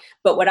focused.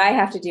 But what I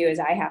have to do is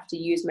I have to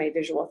use my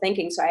visual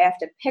thinking. So I have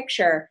to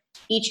picture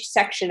each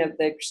section of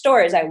the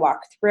store as I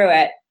walk through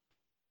it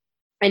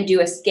and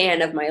do a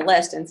scan of my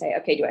list and say,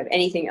 okay, do I have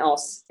anything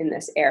else in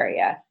this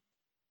area?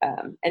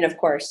 And of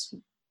course,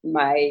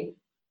 my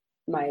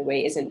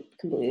way isn't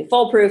completely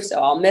foolproof.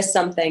 So I'll miss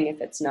something if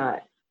it's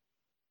not,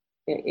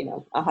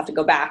 I'll have to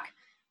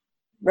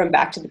run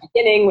back to the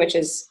beginning, which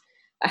is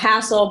a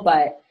hassle,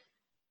 but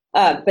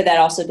But that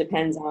also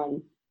depends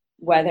on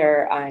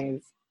whether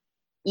I've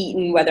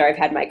eaten, whether I've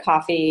had my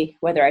coffee,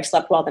 whether I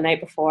slept well the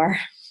night before.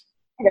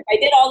 And if I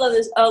did all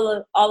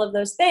of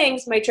those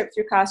things, my trip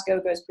through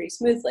Costco goes pretty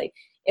smoothly.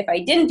 If I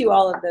didn't do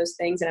all of those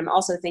things, and I'm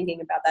also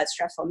thinking about that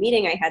stressful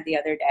meeting I had the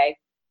other day,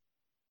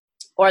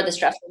 or the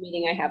stressful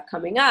meeting I have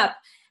coming up,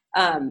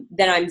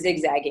 then I'm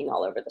zigzagging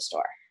all over the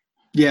store.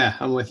 Yeah,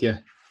 I'm with you.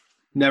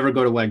 Never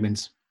go to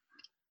Wegmans.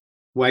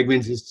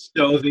 Wegmans is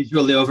so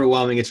visually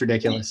overwhelming. It's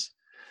ridiculous.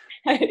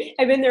 I've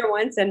been there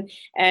once, and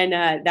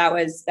that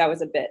was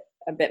a bit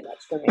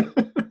much for me.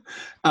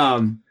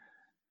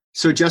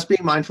 So just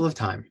being mindful of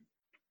time.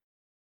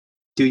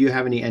 Do you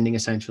have any ending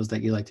essentials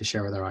that you'd like to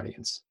share with our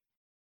audience?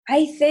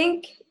 I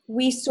think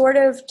we sort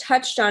of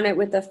touched on it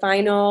with the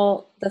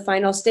final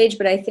stage,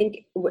 but I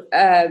think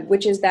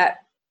which is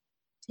that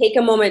take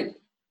a moment,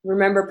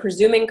 remember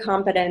presuming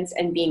competence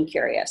and being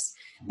curious.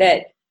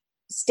 That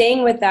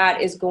staying with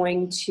that is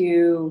going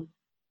to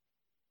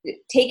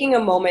taking a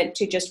moment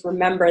to just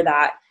remember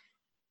that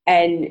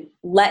and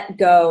let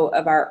go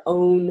of our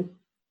own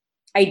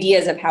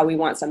ideas of how we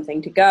want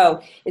something to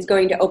go is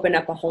going to open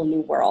up a whole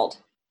new world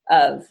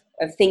of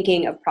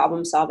thinking, of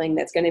problem solving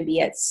that's going to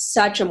be at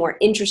such a more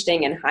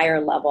interesting and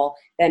higher level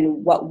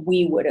than what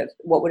would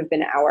have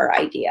been our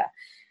idea.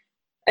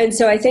 And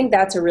so I think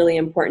that's a really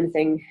important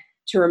thing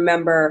to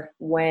remember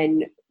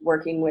when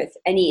working with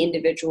any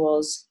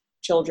individuals,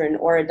 children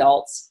or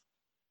adults,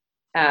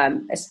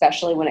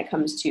 especially when it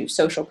comes to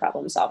social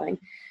problem solving.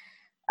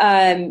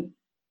 And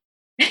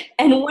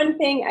one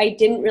thing I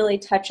didn't really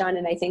touch on,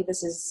 and I think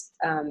this is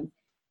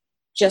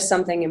just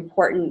something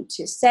important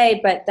to say,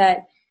 but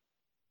that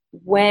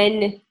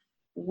when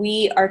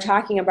we are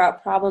talking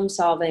about problem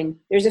solving,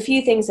 there's a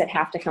few things that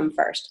have to come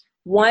first.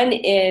 One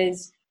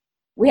is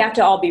we have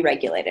to all be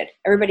regulated.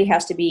 Everybody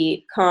has to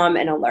be calm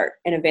and alert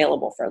and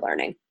available for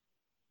learning.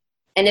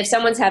 And if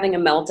someone's having a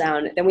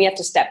meltdown, then we have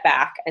to step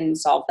back and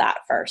solve that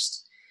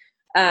first.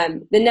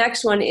 The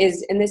next one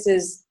is, and this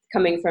is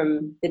coming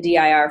from the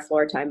DIR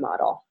floor time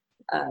model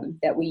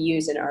that we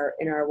use in our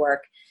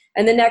work.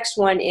 And the next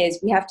one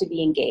is we have to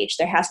be engaged.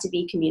 There has to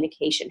be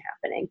communication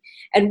happening.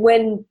 And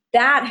when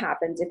that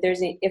happens, if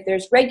there's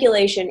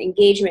regulation,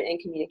 engagement, and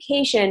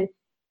communication,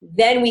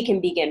 then we can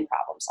begin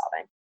problem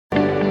solving.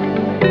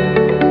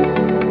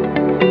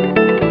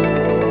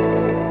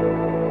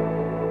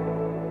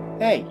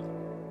 Hey,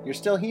 you're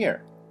still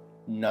here.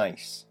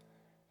 Nice.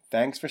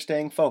 Thanks for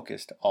staying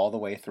focused all the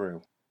way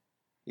through.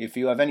 If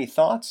you have any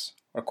thoughts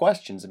or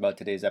questions about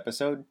today's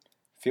episode,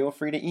 feel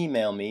free to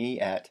email me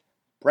at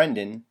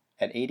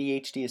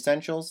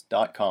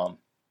brendan@ADHDessentials.com.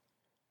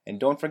 And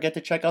don't forget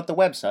to check out the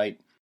website,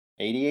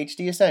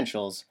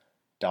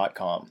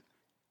 ADHDessentials.com,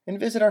 and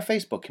visit our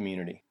Facebook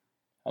community.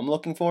 I'm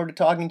looking forward to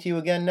talking to you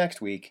again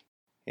next week.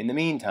 In the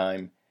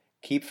meantime,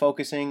 keep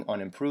focusing on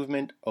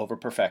improvement over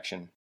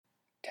perfection.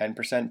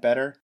 10%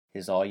 better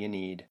is all you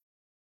need.